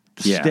 Yeah.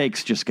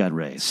 Stakes just got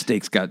raised.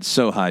 Stakes got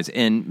so high.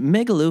 And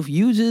Magaluf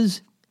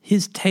uses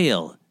his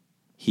tail.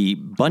 He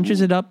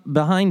bunches it up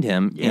behind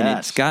him, and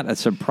it's got a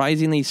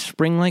surprisingly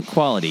spring-like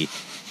quality.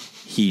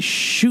 He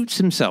shoots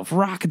himself,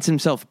 rockets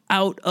himself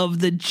out of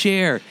the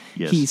chair.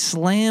 Yes. He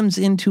slams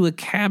into a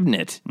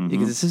cabinet,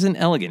 because this isn't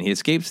elegant. He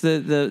escapes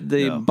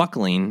the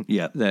buckling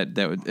that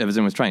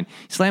Evanson was trying.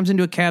 He slams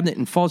into a cabinet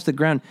and falls to the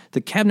ground.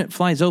 The cabinet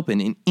flies open,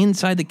 and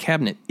inside the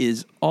cabinet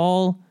is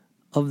all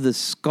of the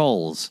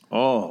skulls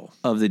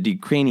of the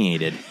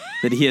decraniated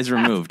that he has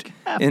removed.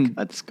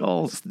 Half-cut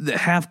skulls. The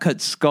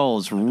half-cut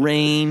skulls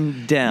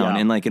rain down,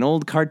 and like an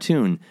old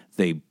cartoon,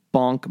 they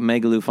bonk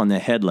Magaluf on the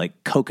head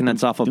like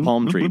coconuts off a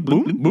palm tree.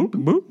 Boop, boop,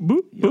 boop,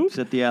 boop, boop.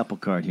 Upset the apple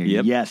cart here.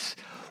 Yep. Yes.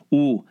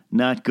 Ooh,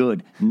 not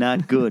good.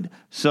 Not good.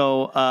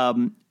 So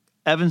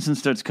Evanson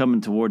starts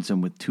coming towards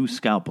him with 2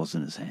 scalpels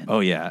in his hand.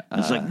 Oh, yeah.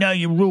 It's like, "Now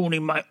you're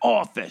ruining my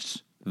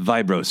office."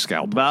 Vibro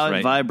scalpels,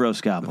 right? Vibro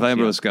scalpels.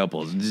 Vibro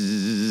scalpels.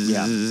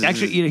 Yeah.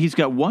 Actually, he's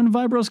got one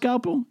vibro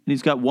scalpel, and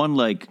he's got one,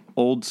 like,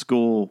 old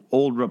school,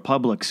 Old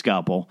Republic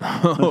scalpel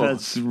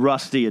that's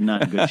rusty and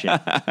not in good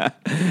shape.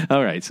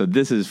 All right, so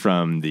this is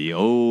from the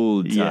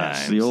old times.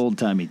 Yes, the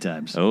old-timey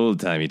times.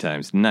 Old-timey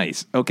times.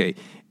 Nice. Okay,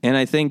 and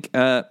I think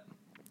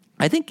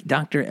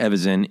Dr.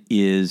 Evanson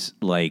is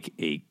like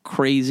a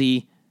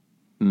crazy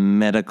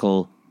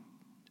medical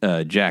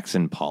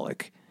Jackson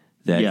Pollock.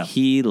 That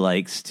he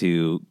likes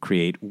to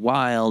create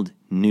wild,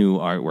 new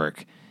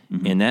artwork.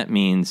 And that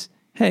means,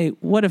 hey,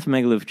 what if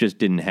Magaluf just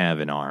didn't have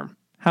an arm?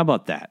 How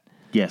about that?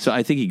 Yes. So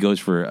I think he goes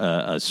for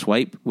a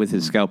swipe with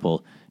his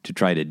scalpel to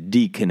try to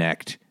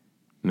deconnect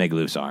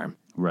Magaluf's arm.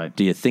 Right.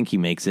 Do you think he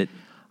makes it?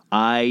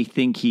 I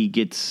think he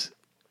gets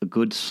a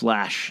good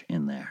slash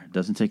in there.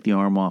 Doesn't take the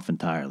arm off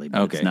entirely,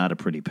 but it's not a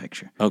pretty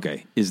picture.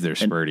 Okay. Is there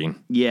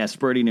spurting?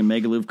 Spurting, and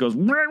Magaluf goes,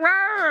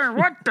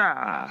 "What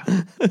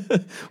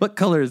the?" What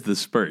color is the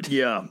spurt?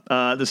 Yeah.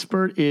 The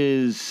spurt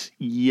is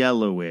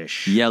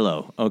yellowish.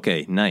 Yellow.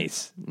 Okay.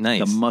 Nice.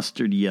 A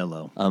mustard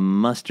yellow. A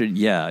mustard,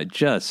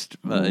 just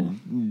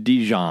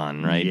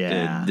Dijon, right?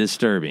 Yeah.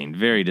 Disturbing.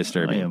 Very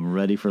disturbing. I am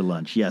ready for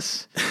lunch.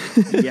 Yes.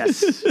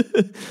 Yes.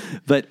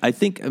 But I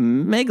think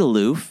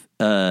Magaluf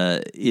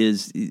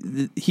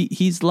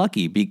he's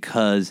lucky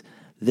because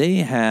they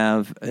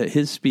have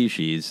his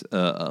species,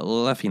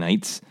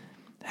 Lephinites,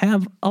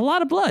 have a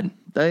lot of blood.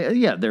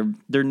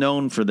 They're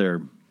known for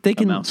their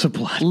amounts of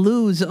blood.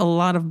 Lose a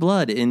lot of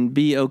blood and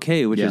be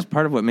okay, which is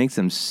part of what makes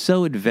them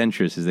so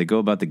adventurous as they go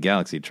about the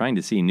galaxy trying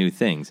to see new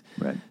things.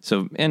 Right.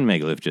 So, and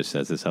Magaluf just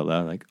says this out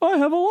loud, like, "I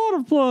have a lot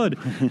of blood."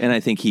 And I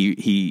think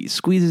he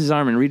squeezes his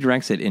arm and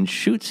redirects it and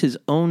shoots his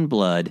own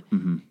blood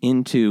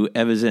into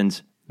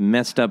Evanson's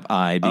messed up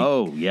eye.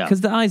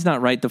 Because the eye's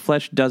not right. The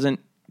flesh doesn't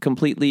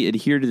completely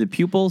adhere to the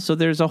pupil, so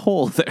there's a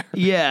hole there.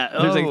 Yeah.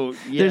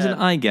 There's an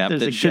eye gap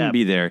that shouldn't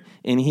be there,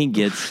 and he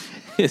gets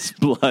his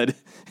blood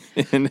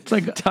in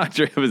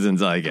Dr.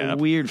 Evanson's eye gap. A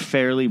weird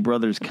Fairley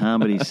Brothers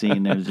comedy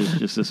scene. There's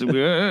just this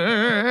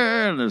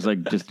there's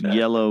like just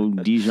yellow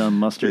Dijon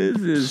mustard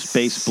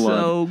space blood.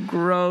 So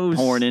gross.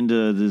 Pouring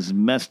into this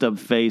messed up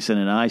face and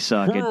an eye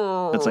socket.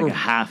 That's like a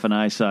half an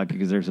eye socket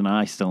because there's an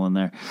eye still in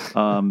there.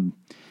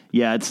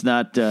 It's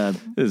not... this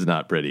is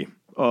not pretty.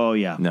 Oh,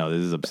 yeah. No,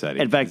 this is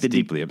upsetting. In fact, it's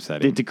deeply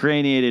upsetting. The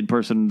decraniated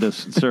person, the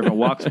servant,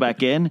 walks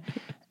back in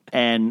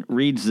and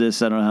reads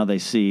this. I don't know how they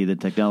see the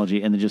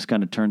technology, and then just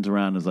kind of turns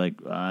around and is like,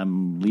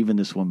 I'm leaving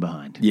this one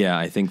behind. Yeah,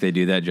 I think they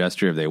do that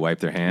gesture if they wipe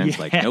their hands.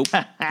 Like, nope,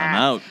 I'm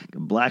out.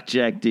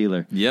 Blackjack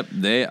dealer. Yep,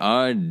 they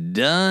are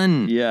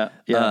done. Yeah.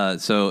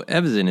 So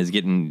Evason is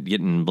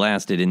getting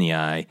blasted in the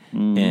eye,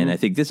 and I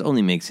think this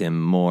only makes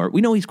him more...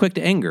 We know he's quick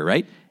to anger,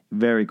 right?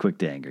 Very quick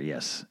to anger,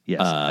 yes. Yes,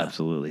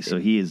 absolutely. So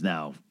he is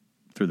now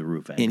through the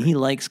roof angry. And he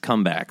likes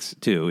comebacks,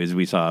 too, as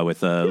we saw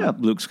with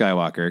Luke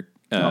Skywalker.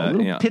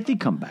 Pithy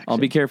comebacks. I'll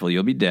be careful.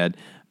 You'll be dead.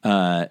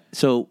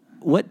 So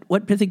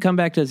what pithy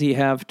comeback does he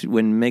have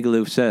when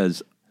Megaloof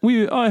says,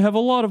 I have a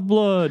lot of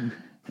blood?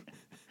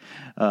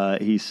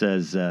 He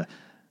says,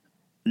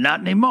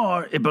 not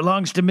anymore. It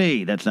belongs to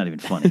me. That's not even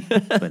funny,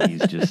 but he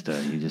just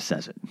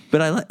says it.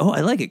 But I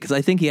like it because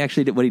I think he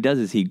actually what he does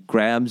is he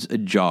grabs a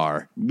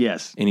jar.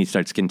 Yes. And he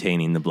starts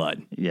containing the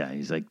blood. Yeah.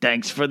 He's like,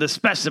 thanks for the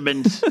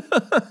specimens.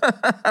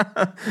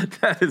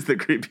 That is the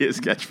creepiest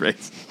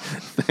catchphrase.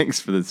 Thanks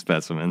for the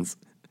specimens.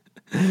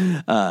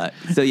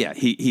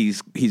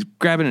 He's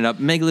grabbing it up.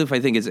 Megaloof, I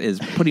think, is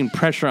putting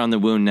pressure on the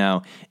wound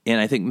now,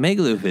 and I think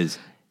Megaloof is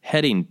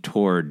heading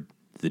toward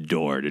the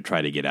door to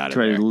try to get out of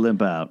there. Try to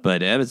limp out.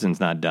 But Evanson's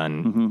not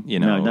done. Mm-hmm. You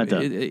know, no, not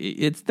done.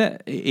 It's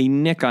that a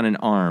nick on an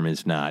arm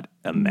is not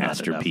a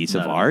masterpiece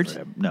of art.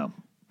 No.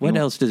 What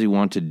else does he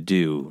want to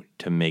do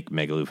to make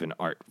Megaloof an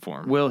art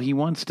form? Well, he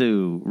wants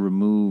to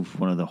remove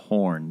one of the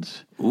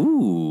horns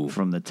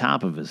from the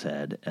top of his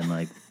head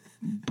and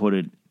put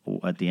it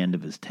at the end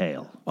of his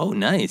tail. Oh,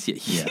 nice.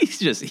 Yeah.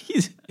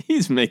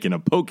 He's making a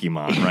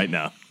Pokemon right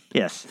now.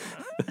 Yes.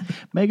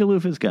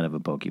 Megaloof is kind of a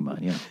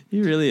Pokemon, yeah.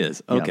 He really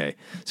is. Okay.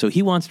 Yeah. So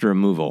he wants to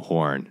remove a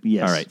horn.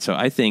 Yes. All right. So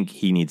I think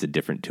he needs a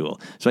different tool.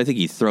 So I think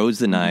he throws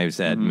the knives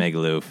at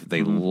Megaloof.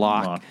 They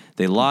lock.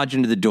 They lodge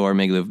into the door.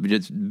 Megaloof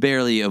just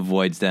barely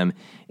avoids them.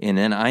 And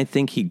then I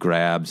think he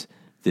grabs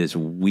this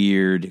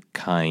weird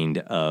kind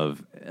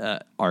of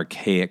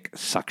archaic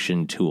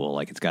suction tool.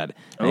 Like it's got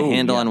a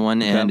handle on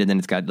one end, and then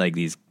it's got like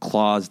these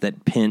claws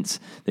that pinch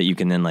that you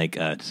can then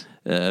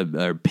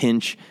or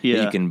pinch that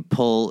you can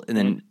pull, and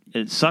then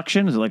it's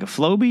suction. Is it like a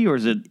Flowbee or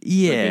is it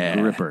like a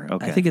gripper?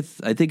 Okay, I think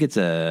it's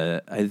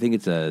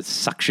a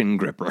suction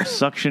gripper.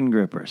 Suction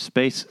gripper,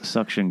 space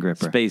suction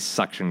gripper, space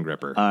suction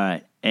gripper. All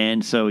right,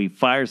 and so he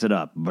fires it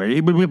up.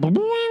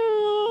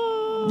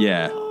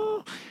 Yeah.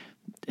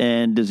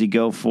 And does he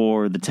go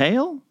for the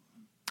tail?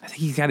 I think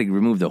he's got to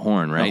remove the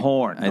horn, right? The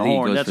horn. I think he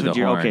goes That's for what the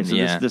you're. horn. Okay, so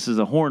this is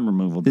a horn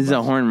removal device. This is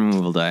a horn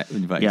removal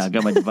device. Yeah, I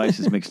got my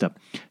devices mixed up.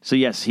 So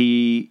yes,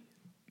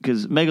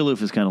 because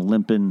Megaloof is kind of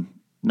limping,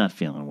 not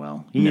feeling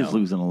well. He is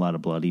losing a lot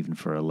of blood, even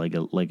for a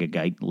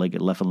Leffengite,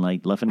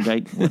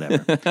 whatever,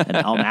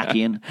 an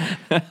Almacian.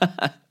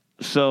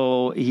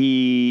 So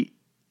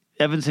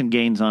Evanson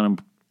gains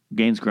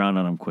ground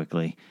on him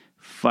quickly,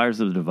 fires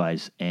the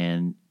device,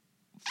 and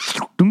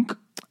dunk.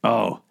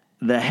 Oh.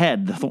 The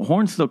head, the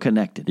horn's still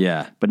connected.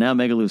 Yeah. But now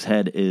Megaloof's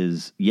head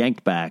is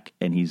yanked back,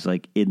 and he's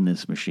like in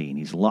this machine.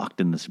 He's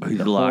locked in this machine.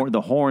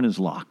 The horn is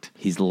locked.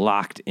 He's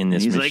locked in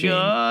this machine. He's like,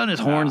 and his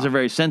horns are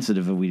very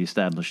sensitive, as we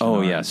established.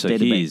 So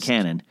he's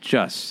canon.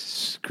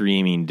 Just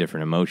screaming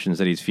different emotions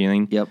that he's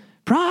feeling. Yep.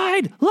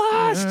 Pride,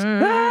 lust,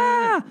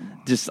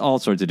 just all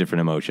sorts of different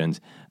emotions.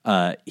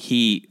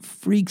 He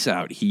freaks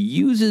out. He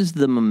uses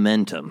the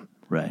momentum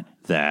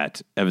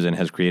that Evason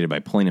has created by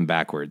pulling him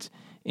backwards.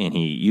 And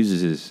he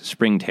uses his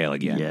spring tail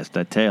again. Yes,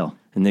 that tail.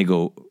 And they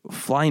go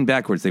flying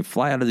backwards. They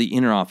fly out of the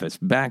inner office,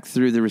 back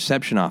through the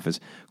reception office,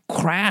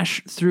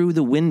 crash through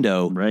the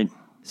window,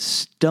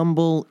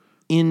 stumble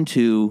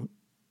into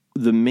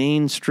the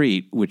main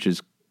street, which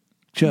is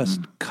just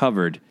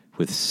covered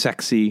with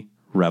sexy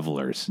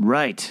revelers.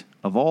 Right,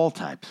 of all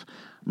types.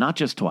 Not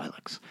just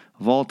Twi'leks,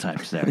 of all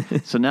types there.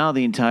 So now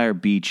the entire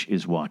beach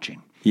is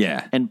watching.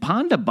 Yeah. And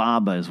Ponda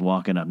Baba is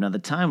walking up. Now, the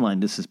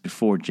timeline, this is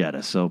before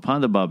Jedha, so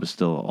Ponda Baba is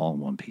still all in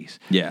one piece.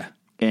 Yeah.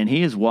 And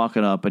he is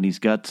walking up, and he's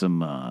got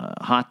some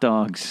hot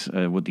dogs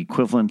with the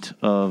equivalent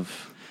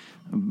of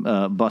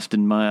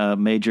Bustin'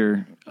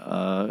 Major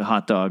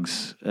hot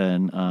dogs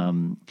and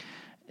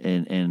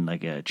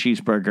like a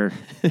cheeseburger.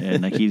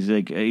 And like he's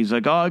like,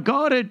 oh, I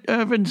got it,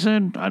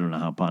 Evanson. I don't know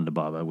how Ponda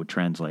Baba would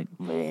translate.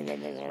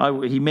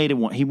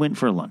 He went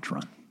for a lunch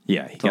run.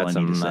 Yeah, he got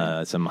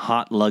some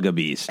hot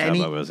Lugabee stuff.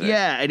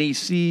 And he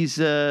sees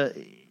the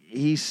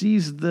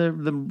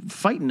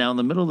fighting now in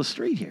the middle of the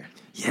street here.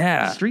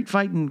 Yeah, street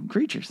fighting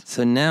creatures.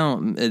 So now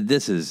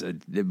this is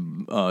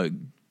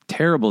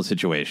terrible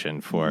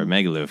situation for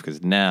Megaloof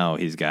because now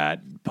he's got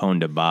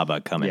Ponda Baba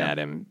coming at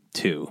him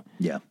too.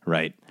 Yeah.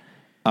 Right.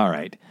 All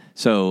right.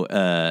 So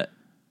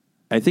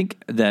I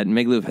think that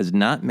Megaloof has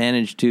not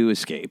managed to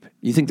escape.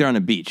 You think they're on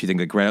a beach? You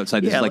think like right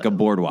outside? This is like a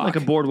boardwalk. Like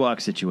a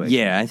boardwalk situation.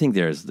 Yeah, I think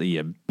there's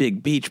the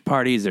big beach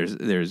parties.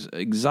 There's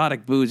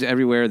exotic booze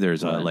everywhere.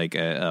 There's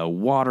a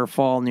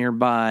waterfall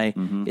nearby.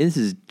 This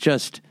is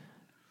just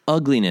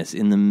ugliness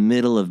in the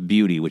middle of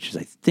beauty, which is,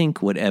 I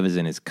think, what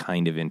Evazan is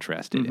kind of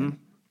interested in.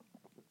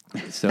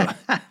 So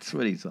that's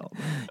what he's all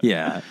about.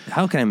 Yeah.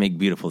 How can I make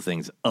beautiful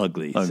things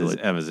ugly? Says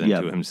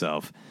Evazan to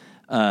himself.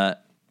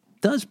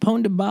 Does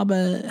Ponda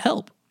Baba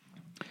help?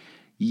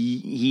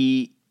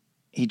 He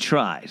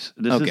tries.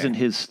 This isn't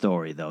his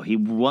story, though. He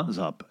runs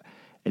up,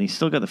 and he's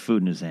still got the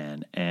food in his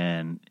hand,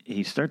 and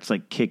he starts,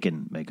 like,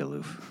 kicking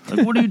Megaloof.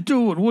 Like, what are you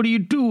doing? What are you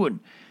doing?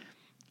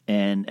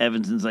 And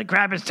Evanson's like,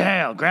 grab his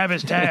tail.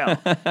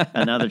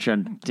 And now they're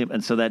trying to...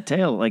 And so that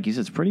tail, like you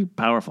said, is pretty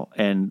powerful.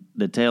 And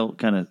the tail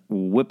kind of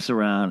whips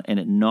around, and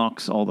it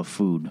knocks all the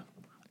food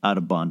out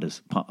of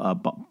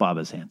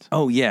Baba's hands.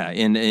 Oh, yeah.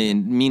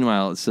 And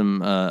meanwhile,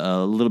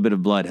 a little bit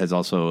of blood has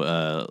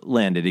also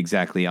landed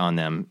exactly on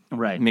them,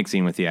 right?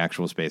 Mixing with the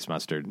actual space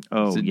mustard.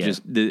 Oh, so yeah.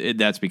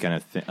 That's become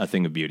a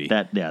thing of beauty.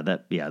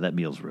 That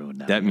meal's ruined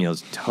now. That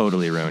meal's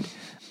totally ruined.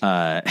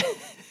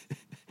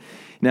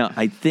 Now,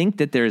 I think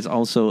that there's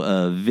also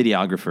a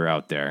videographer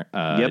out there,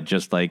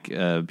 just like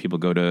people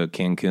go to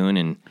Cancun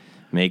and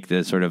make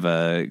the sort of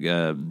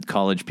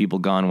college people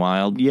gone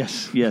wild.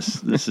 Yes.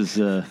 This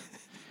is...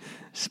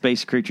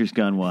 Space Creatures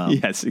Gone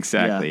Wild. Yes,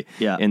 exactly.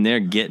 Yeah. And they're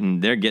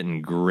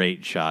getting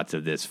great shots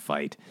of this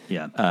fight.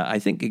 Yeah. I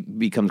think it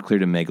becomes clear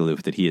to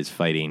Megaloof that he is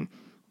fighting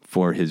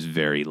for his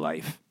very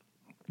life.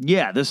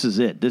 Yeah, this is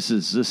it. This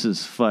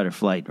is fight or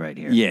flight right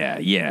here. Yeah.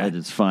 At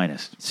its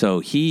finest.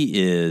 So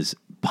he is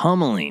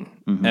pummeling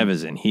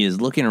Evazan. He is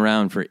looking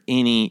around for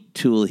any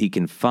tool he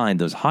can find.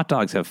 Those hot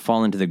dogs have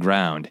fallen to the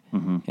ground,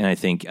 and I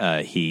think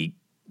he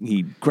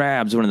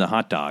grabs one of the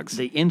hot dogs.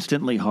 They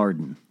instantly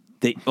harden.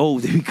 They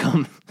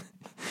become...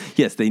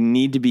 Yes, they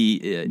need to be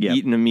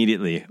eaten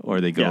immediately,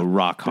 or they go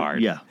rock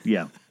hard. Yeah.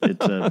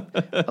 It's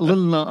a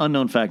little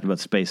unknown fact about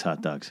space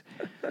hot dogs.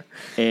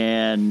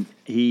 And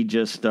he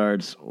just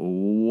starts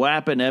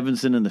whapping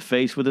Evanson in the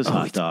face with his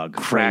hot dog.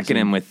 Cracking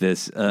him with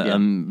this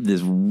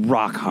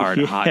rock hard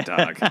hot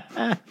dog.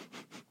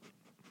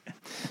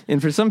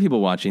 And for some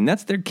people watching,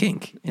 that's their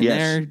kink.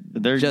 And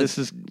this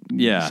is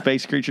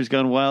Space Creatures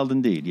Gone Wild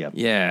indeed. Yep.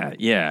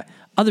 Yeah.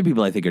 Other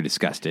people, I think, are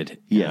disgusted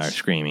and are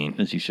screaming.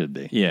 As you should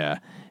be. Yeah.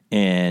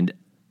 And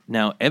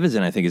now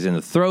Evazan, I think, is in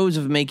the throes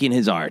of making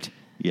his art.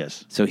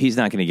 Yes. So he's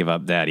not going to give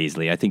up that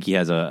easily. I think he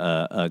has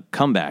a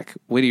comeback,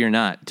 witty or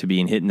not, to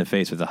being hit in the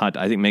face with a hot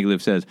dog. I think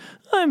Megaloof says,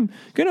 I'm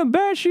going to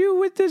bash you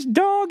with this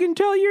dog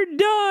until you're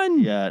done.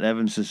 Yeah, and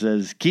Evanson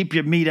says, keep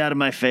your meat out of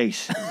my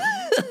face.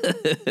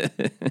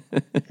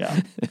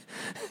 Yeah.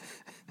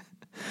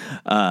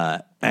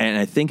 And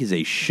I think as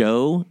a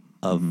show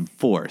of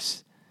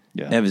force,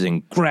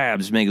 Evazan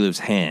grabs Megaloof's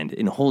hand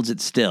and holds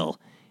it still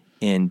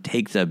and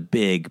takes a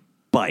big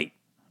bite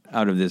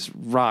out of this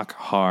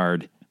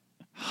rock-hard,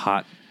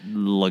 hot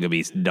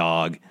lugabeast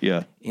dog.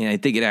 Yeah. And I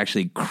think it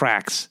actually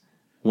cracks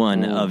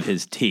one of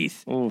his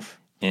teeth. Oof.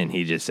 And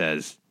he just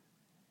says,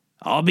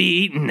 I'll be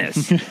eating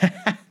this.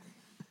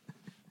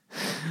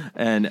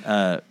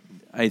 And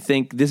I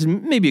think this is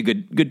maybe a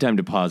good time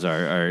to pause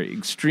our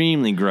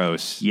extremely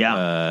gross.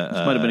 Yeah,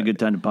 this might have been a good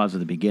time to pause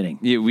at the beginning.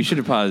 Yeah, we should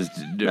have paused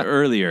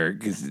earlier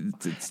because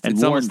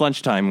it's almost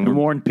lunchtime. And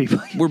warned people.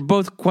 We're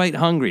both quite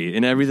hungry,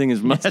 and everything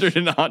is mustard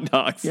and hot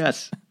dogs.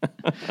 Yes,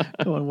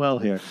 going well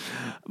here.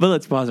 But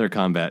let's pause our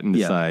combat and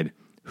decide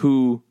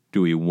who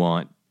do we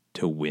want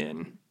to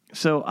win.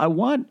 So I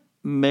want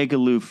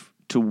Megaloof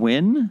to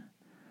win.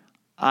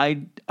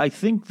 I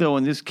think, though,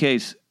 in this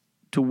case,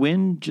 to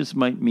win just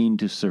might mean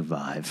to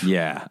survive.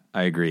 Yeah,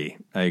 I agree.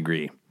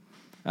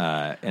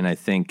 And I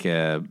think...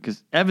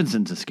 Because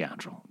Evanson's a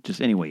scoundrel,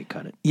 just any way you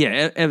cut it.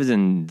 Yeah,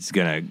 Evanson's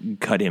going to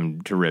cut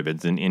him to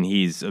ribbons, and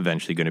he's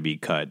eventually going to be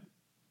cut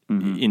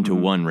into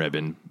one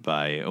ribbon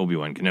by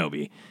Obi-Wan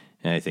Kenobi.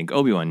 And I think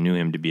Obi-Wan knew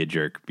him to be a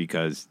jerk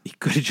because he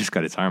could have just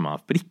cut his arm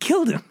off, but he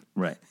killed him.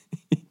 Right.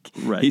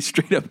 He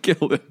straight up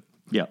killed him.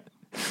 Yeah.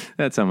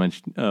 That's how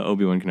much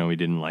Obi-Wan Kenobi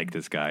didn't like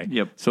this guy.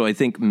 Yep. So I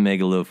think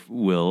Megaloof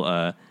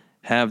will...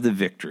 have the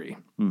victory.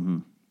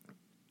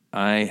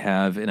 I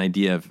have an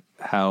idea of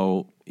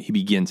how he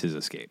begins his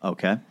escape.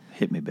 Okay.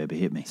 Hit me, baby,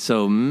 hit me.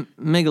 So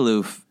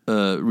Megaloof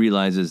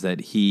realizes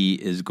that he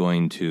is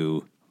going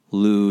to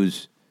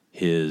lose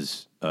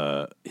his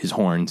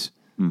horns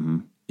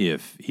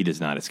if he does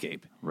not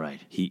escape.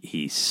 Right.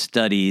 He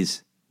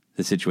studies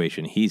the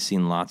situation. He's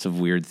seen lots of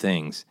weird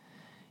things.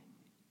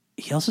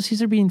 He also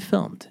sees her being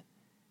filmed.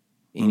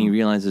 And he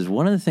realizes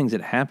one of the things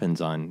that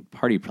happens on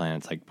party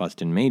planets like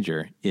Bustin'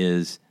 Major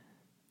is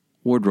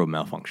wardrobe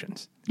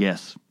malfunctions.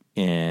 Yes.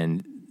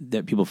 And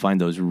that people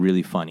find those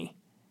really funny.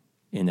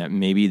 And that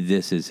maybe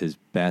this is his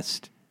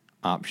best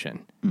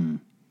option.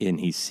 And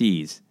he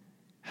sees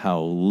how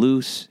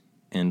loose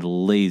and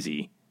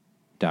lazy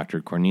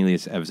Dr.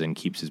 Cornelius Evazan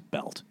keeps his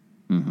belt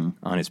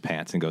on his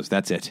pants and goes,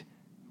 "That's it.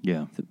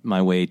 Yeah.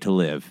 My way to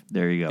live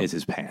There you go. is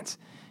his pants."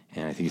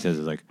 And I think he says,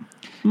 it's like,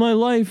 "My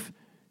life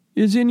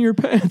is in your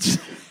pants."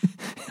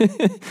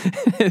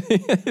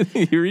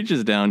 He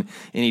reaches down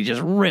and he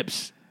just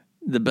rips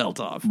the belt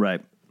off.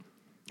 Right.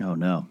 Oh,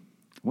 no.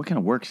 What kind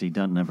of work's he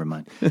done? Never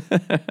mind.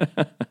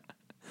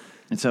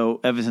 And so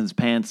Evazan's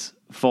pants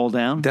fall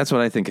down. That's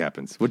what I think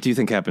happens. What do you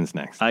think happens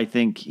next? I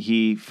think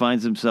he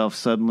finds himself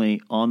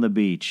suddenly on the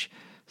beach,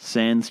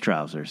 sans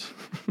trousers.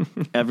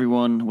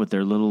 Everyone with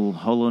their little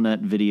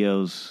HoloNet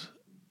videos,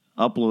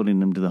 uploading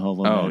them to the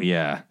HoloNet. Oh,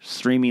 yeah.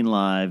 Streaming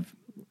live.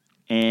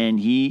 And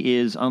he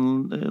is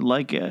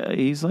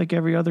he's like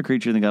every other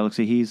creature in the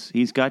galaxy.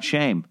 He's got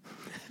shame.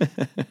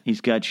 He's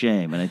got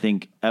shame. And I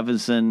think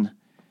Evazan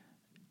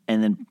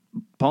and then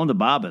Ponda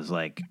Baba's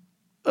like,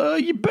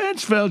 your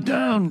pants fell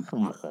down.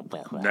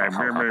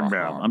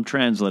 I'm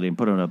translating,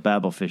 put on a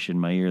babblefish in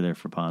my ear there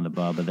for Ponda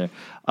Baba there.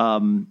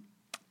 And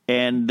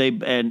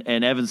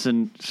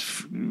Evazan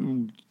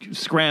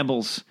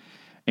scrambles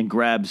and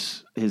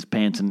grabs his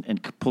pants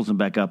and pulls them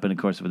back up. And of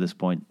course, at this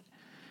point,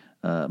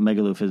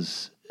 Megaloof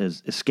has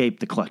escaped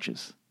the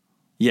clutches.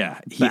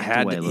 Yeah, he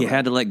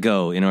had to let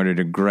go in order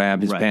to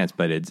grab his pants,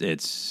 but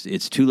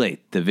it's too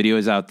late. The video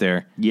is out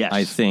there. Yes,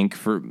 I think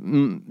for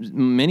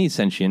many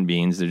sentient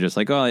beings, they're just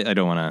like, "Oh, I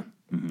don't want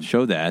to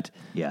show that,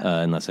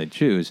 unless I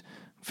choose."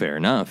 Fair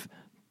enough,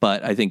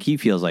 but I think he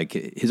feels like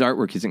his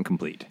artwork isn't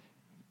complete.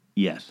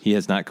 Yes, he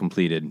has not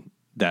completed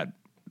that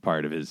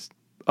part of his.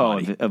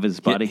 Of his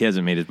body? He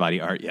hasn't made his body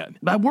art yet.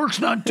 That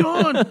work's not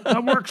done.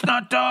 That work's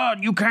not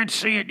done. You can't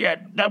see it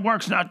yet. That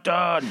work's not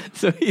done.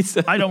 So he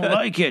says, I don't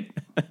like it.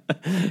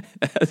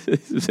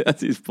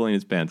 as he's pulling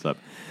his pants up.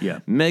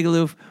 Yeah.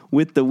 Megaloof,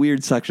 with the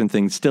weird suction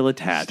thing still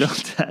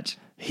attached.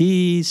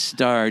 He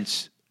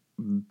starts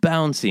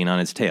bouncing on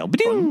his tail.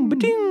 Ba-ding,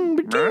 ba-ding,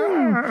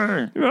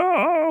 ba-ding.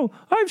 Oh,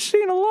 I've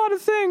seen a lot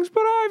of things,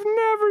 but I've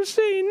never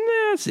seen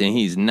this. And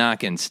he's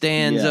knocking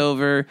stands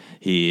over.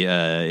 He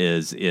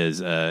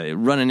is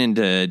running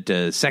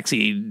into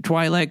sexy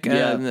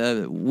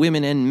Twi'lek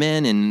women and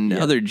men and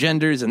other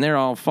genders, and they're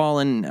all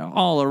falling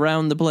all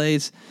around the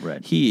place.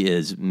 Right. He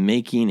is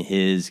making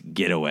his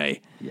getaway.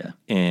 Yeah.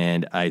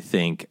 And I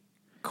think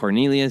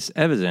Cornelius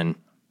Evazan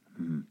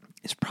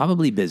is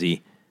probably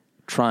busy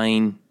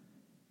trying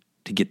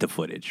to get the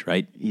footage,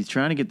 right? He's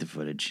trying to get the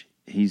footage.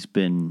 He's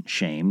been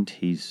shamed.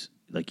 He's,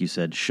 like you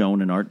said,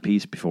 shown an art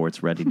piece before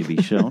it's ready to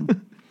be shown.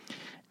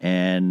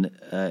 And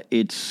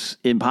it's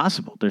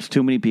impossible. There's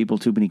too many people,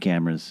 too many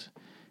cameras,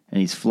 and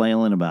he's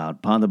flailing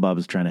about. Ponda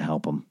Baba's trying to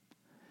help him,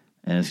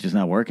 and it's just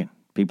not working.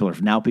 People are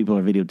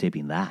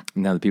videotaping that.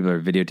 Now the people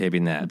are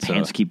videotaping that. The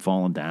pants keep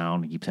falling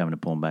down. He keeps having to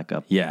pull them back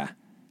up. Yeah.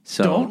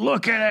 So don't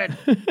look at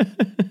it.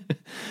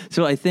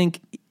 So I think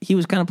he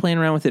was kind of playing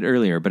around with it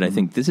earlier, but I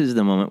think this is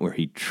the moment where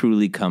he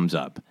truly comes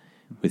up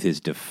with his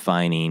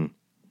defining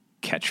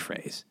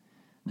catchphrase.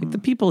 Like the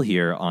people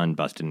here on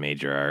Bustin'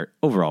 Major are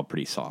overall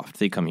pretty soft.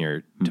 They come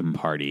here to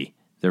party.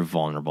 They're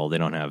vulnerable. They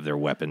don't have their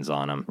weapons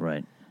on them.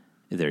 Right.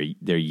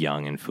 They're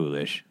young and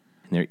foolish,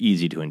 and they're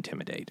easy to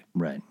intimidate.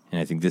 Right.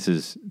 And I think this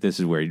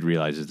is where he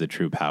realizes the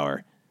true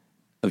power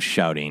of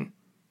shouting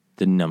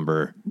the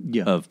number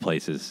of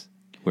places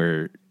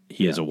where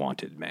he is a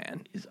wanted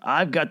man.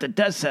 I've got the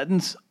death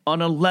sentence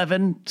on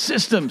 11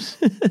 systems.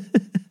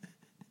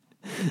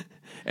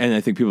 And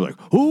I think people are like,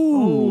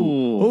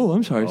 oh,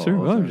 I'm sorry, sir.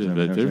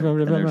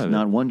 There's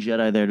not one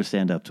Jedi there to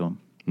stand up to him.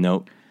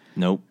 Nope.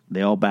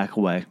 They all back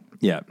away.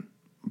 Yeah.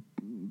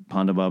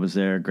 Ponda Baba's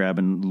there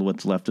grabbing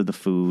what's left of the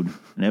food.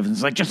 And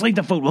Evazan's like, just leave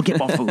the food. We'll get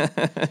more food.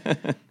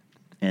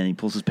 And he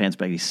pulls his pants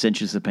back. He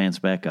cinches the pants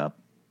back up.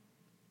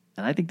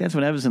 And I think that's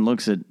when Evazan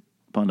looks at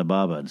Ponda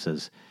Baba and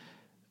says,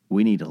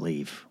 we need to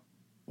leave.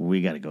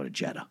 We got to go to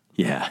Jeddah.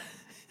 Yeah.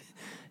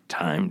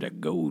 Time to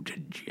go to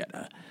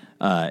Jeddah.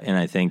 And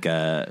I think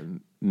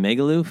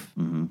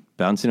Megaloof,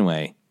 bouncing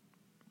away,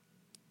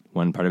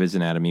 one part of his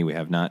anatomy we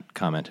have not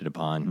commented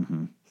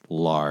upon,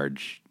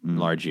 large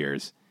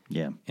ears.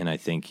 Yeah. And I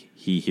think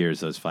he hears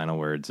those final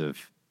words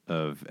of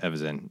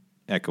Evazan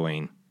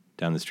echoing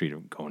down the street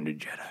of going to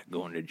Jeddah,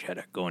 going to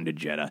Jeddah, going to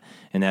Jeddah.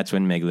 And that's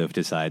when Megaloof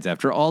decides,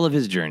 after all of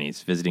his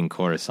journeys, visiting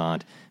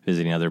Coruscant,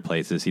 visiting other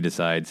places, he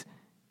decides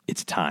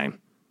it's time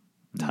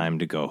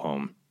to go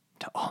home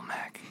to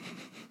Almec.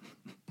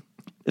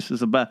 This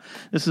is about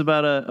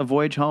a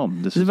voyage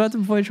home. This is about the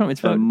voyage home. It's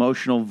about an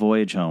emotional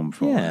voyage home.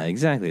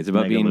 Exactly. It's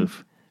about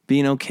Megaloof.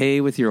 being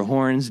okay with your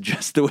horns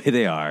just the way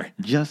they are.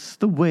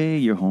 Just the way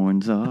your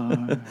horns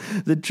are.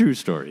 The true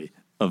story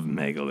of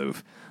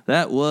Megaloof.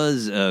 That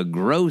was a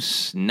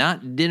gross,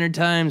 not dinner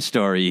time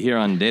story here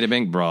on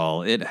Databank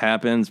Brawl. It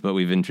happens, but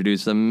we've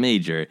introduced a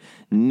major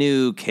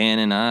new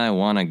canon. I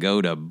want to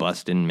go to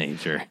Bustin'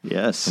 Major.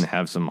 Yes. And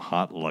have some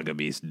hot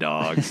Lugabeast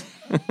dogs.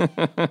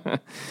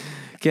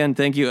 Ken,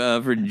 thank you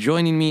for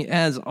joining me.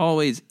 As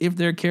always, if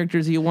there are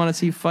characters you want to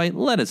see fight,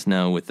 let us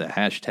know with the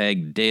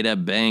hashtag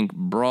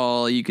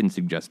DataBankBrawl. You can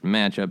suggest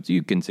matchups.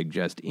 You can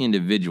suggest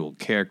individual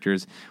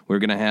characters. We're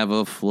going to have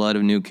a flood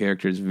of new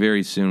characters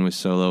very soon with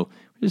Solo.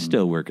 We Just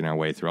still working our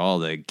way through all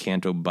the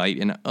Canto Bight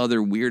and other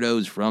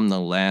weirdos from The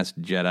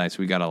Last Jedi, so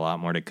we got a lot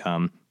more to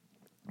come.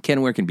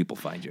 Ken, where can people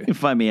find you? You can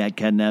find me at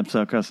Ken Naps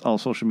across all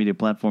social media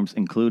platforms,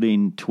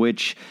 including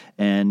Twitch.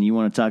 And you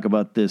want to talk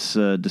about this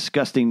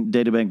disgusting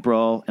databank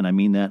brawl, and I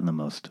mean that in the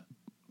most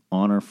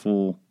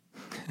honorful,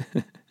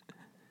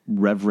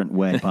 reverent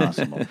way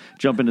possible.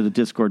 Jump into the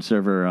Discord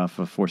server off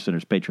of Force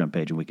Center's Patreon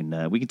page, and we can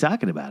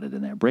talk about it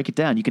in there. Break it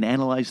down. You can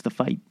analyze the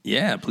fight.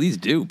 Yeah, please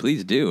do.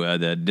 Please do.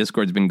 The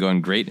Discord's been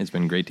going great. It's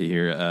been great to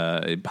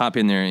hear. Pop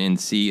in there and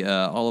see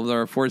all of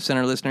our Force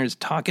Center listeners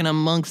talking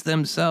amongst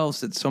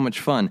themselves. It's so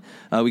much fun.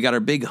 We got our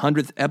big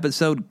 100th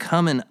episode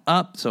coming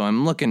up, so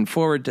I'm looking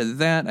forward to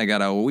that. I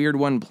got a weird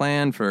one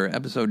planned for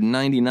episode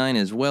 99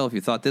 as well. If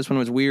you thought this one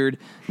was weird,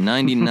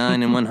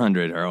 99 and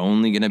 100 are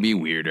only going to be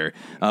weirder.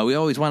 We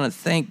always want to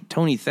thank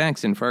Tony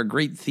Thaxton for our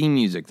great theme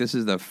music. This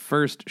is the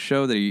first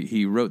show that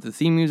he wrote the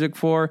theme music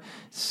for.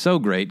 So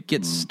great.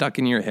 Gets stuck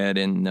in your head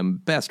in the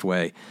best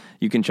way.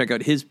 You can check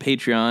out his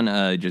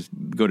Patreon. Just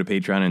go to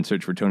Patreon and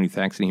search for Tony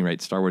Thaxton. He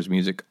writes Star Wars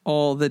music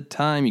all the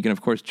time. You can,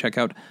 of course, check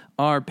out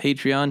our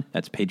Patreon.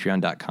 That's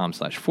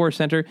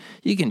patreon.com/ForceCenter.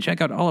 You can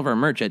check out all of our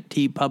merch at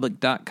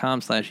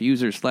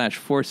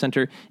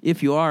tpublic.com/user/ForceCenter.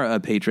 If you are a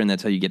patron,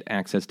 that's how you get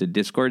access to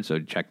Discord, so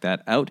check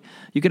that out.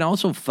 You can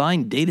also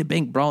find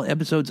Databank Brawl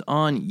episodes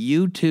on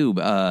YouTube.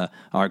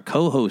 Our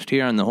co-host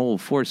here on the whole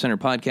Force Center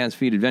podcast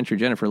feed, Adventure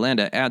Jennifer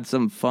Landa, adds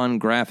some fun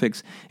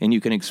graphics, and you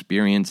can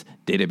experience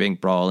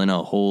Databank Brawl in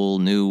a whole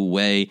new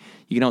way.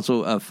 You can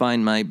also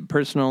find my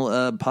personal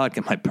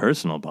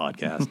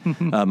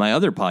podcast, my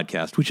other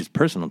podcast, which is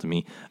personal to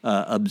me,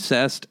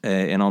 Obsessed,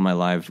 and all my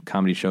live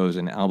comedy shows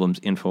and albums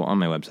info on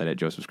my website at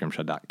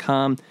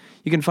josephscrimshaw.com.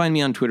 You can find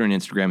me on Twitter and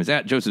Instagram as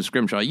at Joseph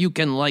Scrimshaw. You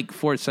can like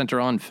Force Center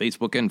on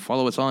Facebook and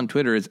follow us on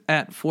Twitter as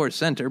at Force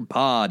Center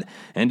Pod.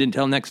 And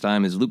until next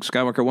time, as Luke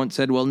Skywalker once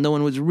said, well, no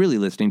one was really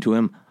listening to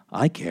him.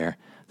 I care.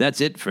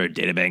 That's it for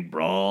Databank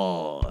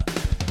Brawl.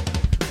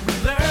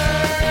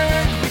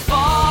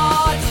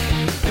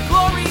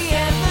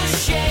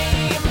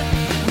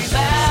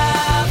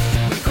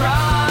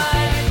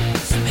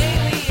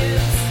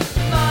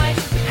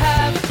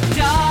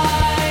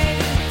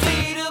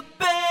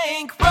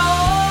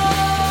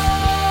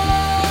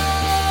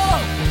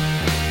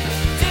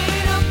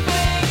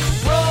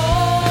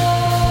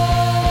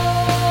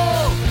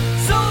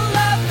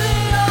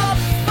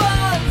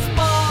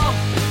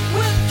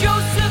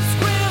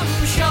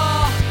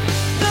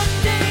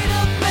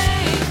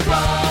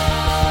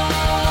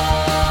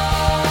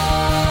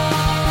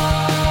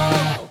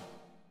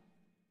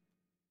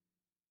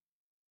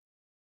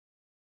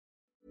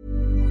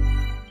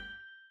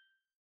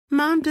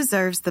 Mom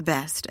deserves the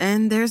best,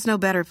 and there's no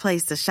better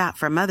place to shop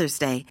for Mother's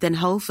Day than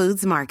Whole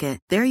Foods Market.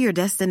 They're your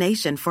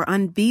destination for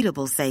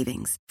unbeatable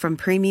savings, from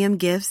premium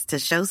gifts to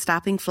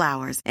show-stopping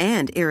flowers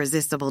and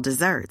irresistible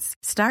desserts.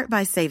 Start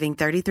by saving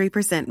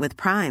 33% with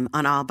Prime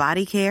on all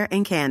body care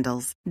and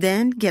candles.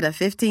 Then get a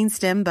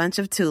 15-stem bunch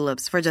of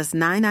tulips for just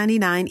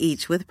 $9.99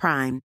 each with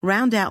Prime.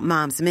 Round out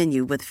Mom's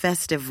menu with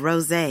festive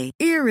rosé,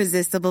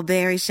 irresistible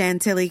berry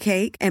chantilly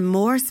cake, and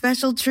more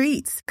special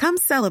treats. Come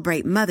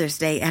celebrate Mother's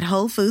Day at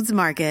Whole Foods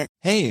Market.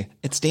 Hey,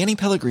 it's Danny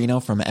Pellegrino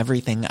from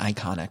Everything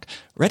Iconic.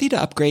 Ready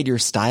to upgrade your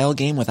style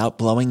game without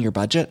blowing your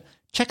budget?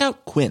 Check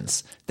out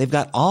Quince. They've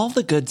got all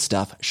the good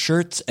stuff,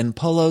 shirts and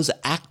polos,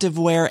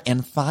 activewear,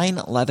 and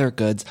fine leather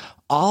goods,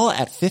 all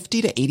at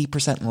 50 to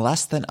 80%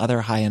 less than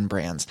other high-end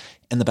brands.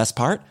 And the best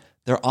part?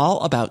 They're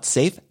all about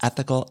safe,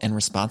 ethical, and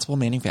responsible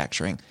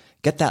manufacturing.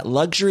 Get that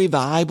luxury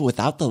vibe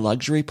without the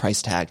luxury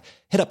price tag.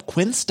 Hit up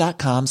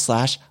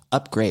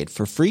quince.com/upgrade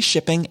for free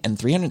shipping and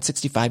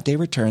 365-day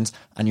returns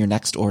on your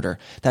next order.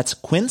 That's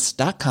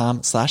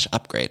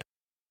quince.com/upgrade.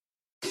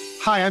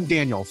 Hi, I'm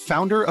Daniel,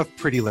 founder of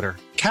Pretty Litter.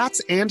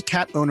 Cats and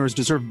cat owners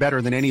deserve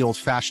better than any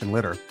old-fashioned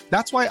litter.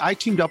 That's why I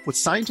teamed up with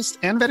scientists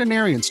and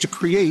veterinarians to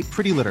create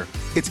Pretty Litter.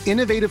 Its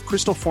innovative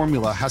crystal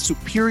formula has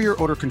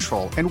superior odor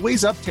control and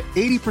weighs up to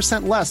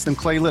 80% less than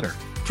clay litter.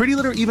 Pretty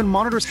Litter even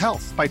monitors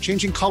health by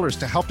changing colors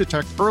to help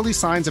detect early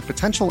signs of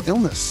potential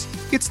illness.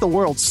 It's the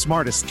world's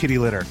smartest kitty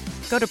litter.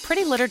 Go to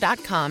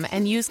prettylitter.com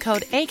and use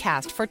code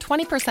ACAST for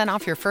 20%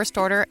 off your first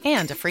order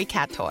and a free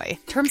cat toy.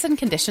 Terms and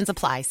conditions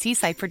apply. See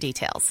site for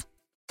details.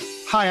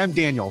 Hi, I'm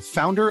Daniel,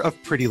 founder of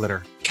Pretty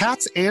Litter.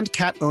 Cats and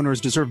cat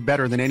owners deserve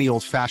better than any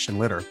old-fashioned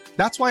litter.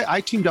 That's why I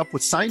teamed up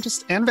with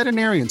scientists and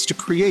veterinarians to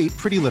create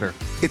Pretty Litter.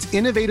 Its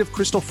innovative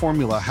crystal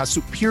formula has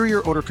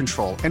superior odor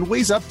control and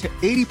weighs up to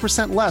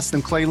 80% less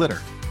than clay litter.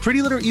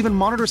 Pretty Litter even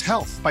monitors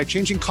health by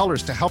changing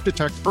colors to help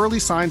detect early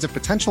signs of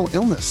potential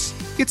illness.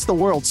 It's the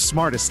world's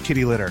smartest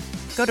kitty litter.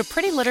 Go to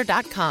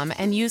prettylitter.com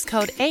and use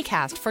code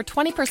ACAST for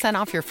 20%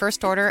 off your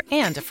first order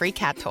and a free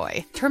cat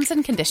toy. Terms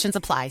and conditions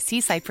apply. See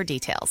site for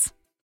details.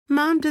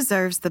 Mom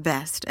deserves the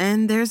best,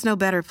 and there's no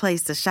better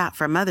place to shop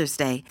for Mother's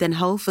Day than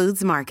Whole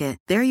Foods Market.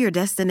 They're your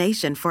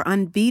destination for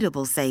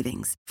unbeatable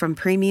savings, from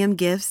premium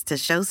gifts to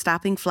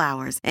show-stopping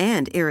flowers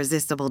and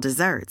irresistible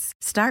desserts.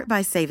 Start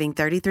by saving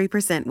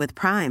 33% with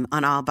Prime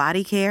on all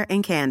body care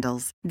and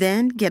candles.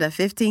 Then get a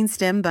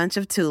 15-stem bunch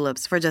of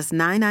tulips for just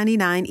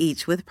 $9.99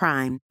 each with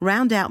Prime.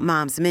 Round out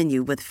Mom's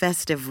menu with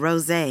festive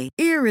rosé,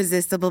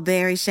 irresistible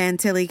berry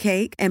chantilly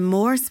cake, and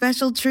more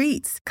special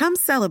treats. Come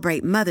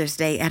celebrate Mother's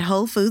Day at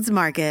Whole Foods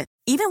Market.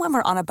 Even when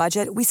we're on a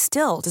budget, we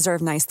still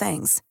deserve nice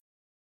things.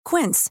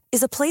 Quince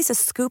is a place to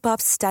scoop up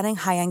stunning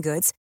high-end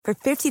goods for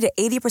 50 to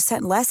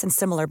 80% less than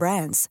similar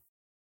brands.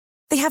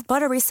 They have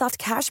buttery soft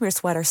cashmere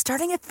sweaters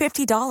starting at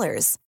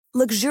 $50,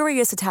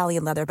 luxurious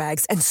Italian leather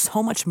bags, and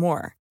so much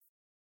more.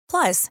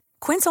 Plus,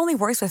 Quince only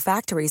works with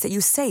factories that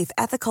use safe,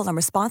 ethical, and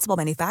responsible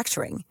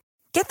manufacturing.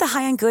 Get the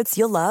high-end goods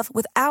you'll love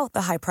without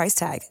the high price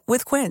tag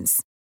with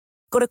Quince.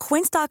 Go to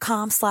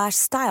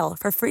quince.com/style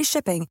for free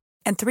shipping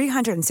and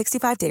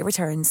 365-day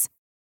returns.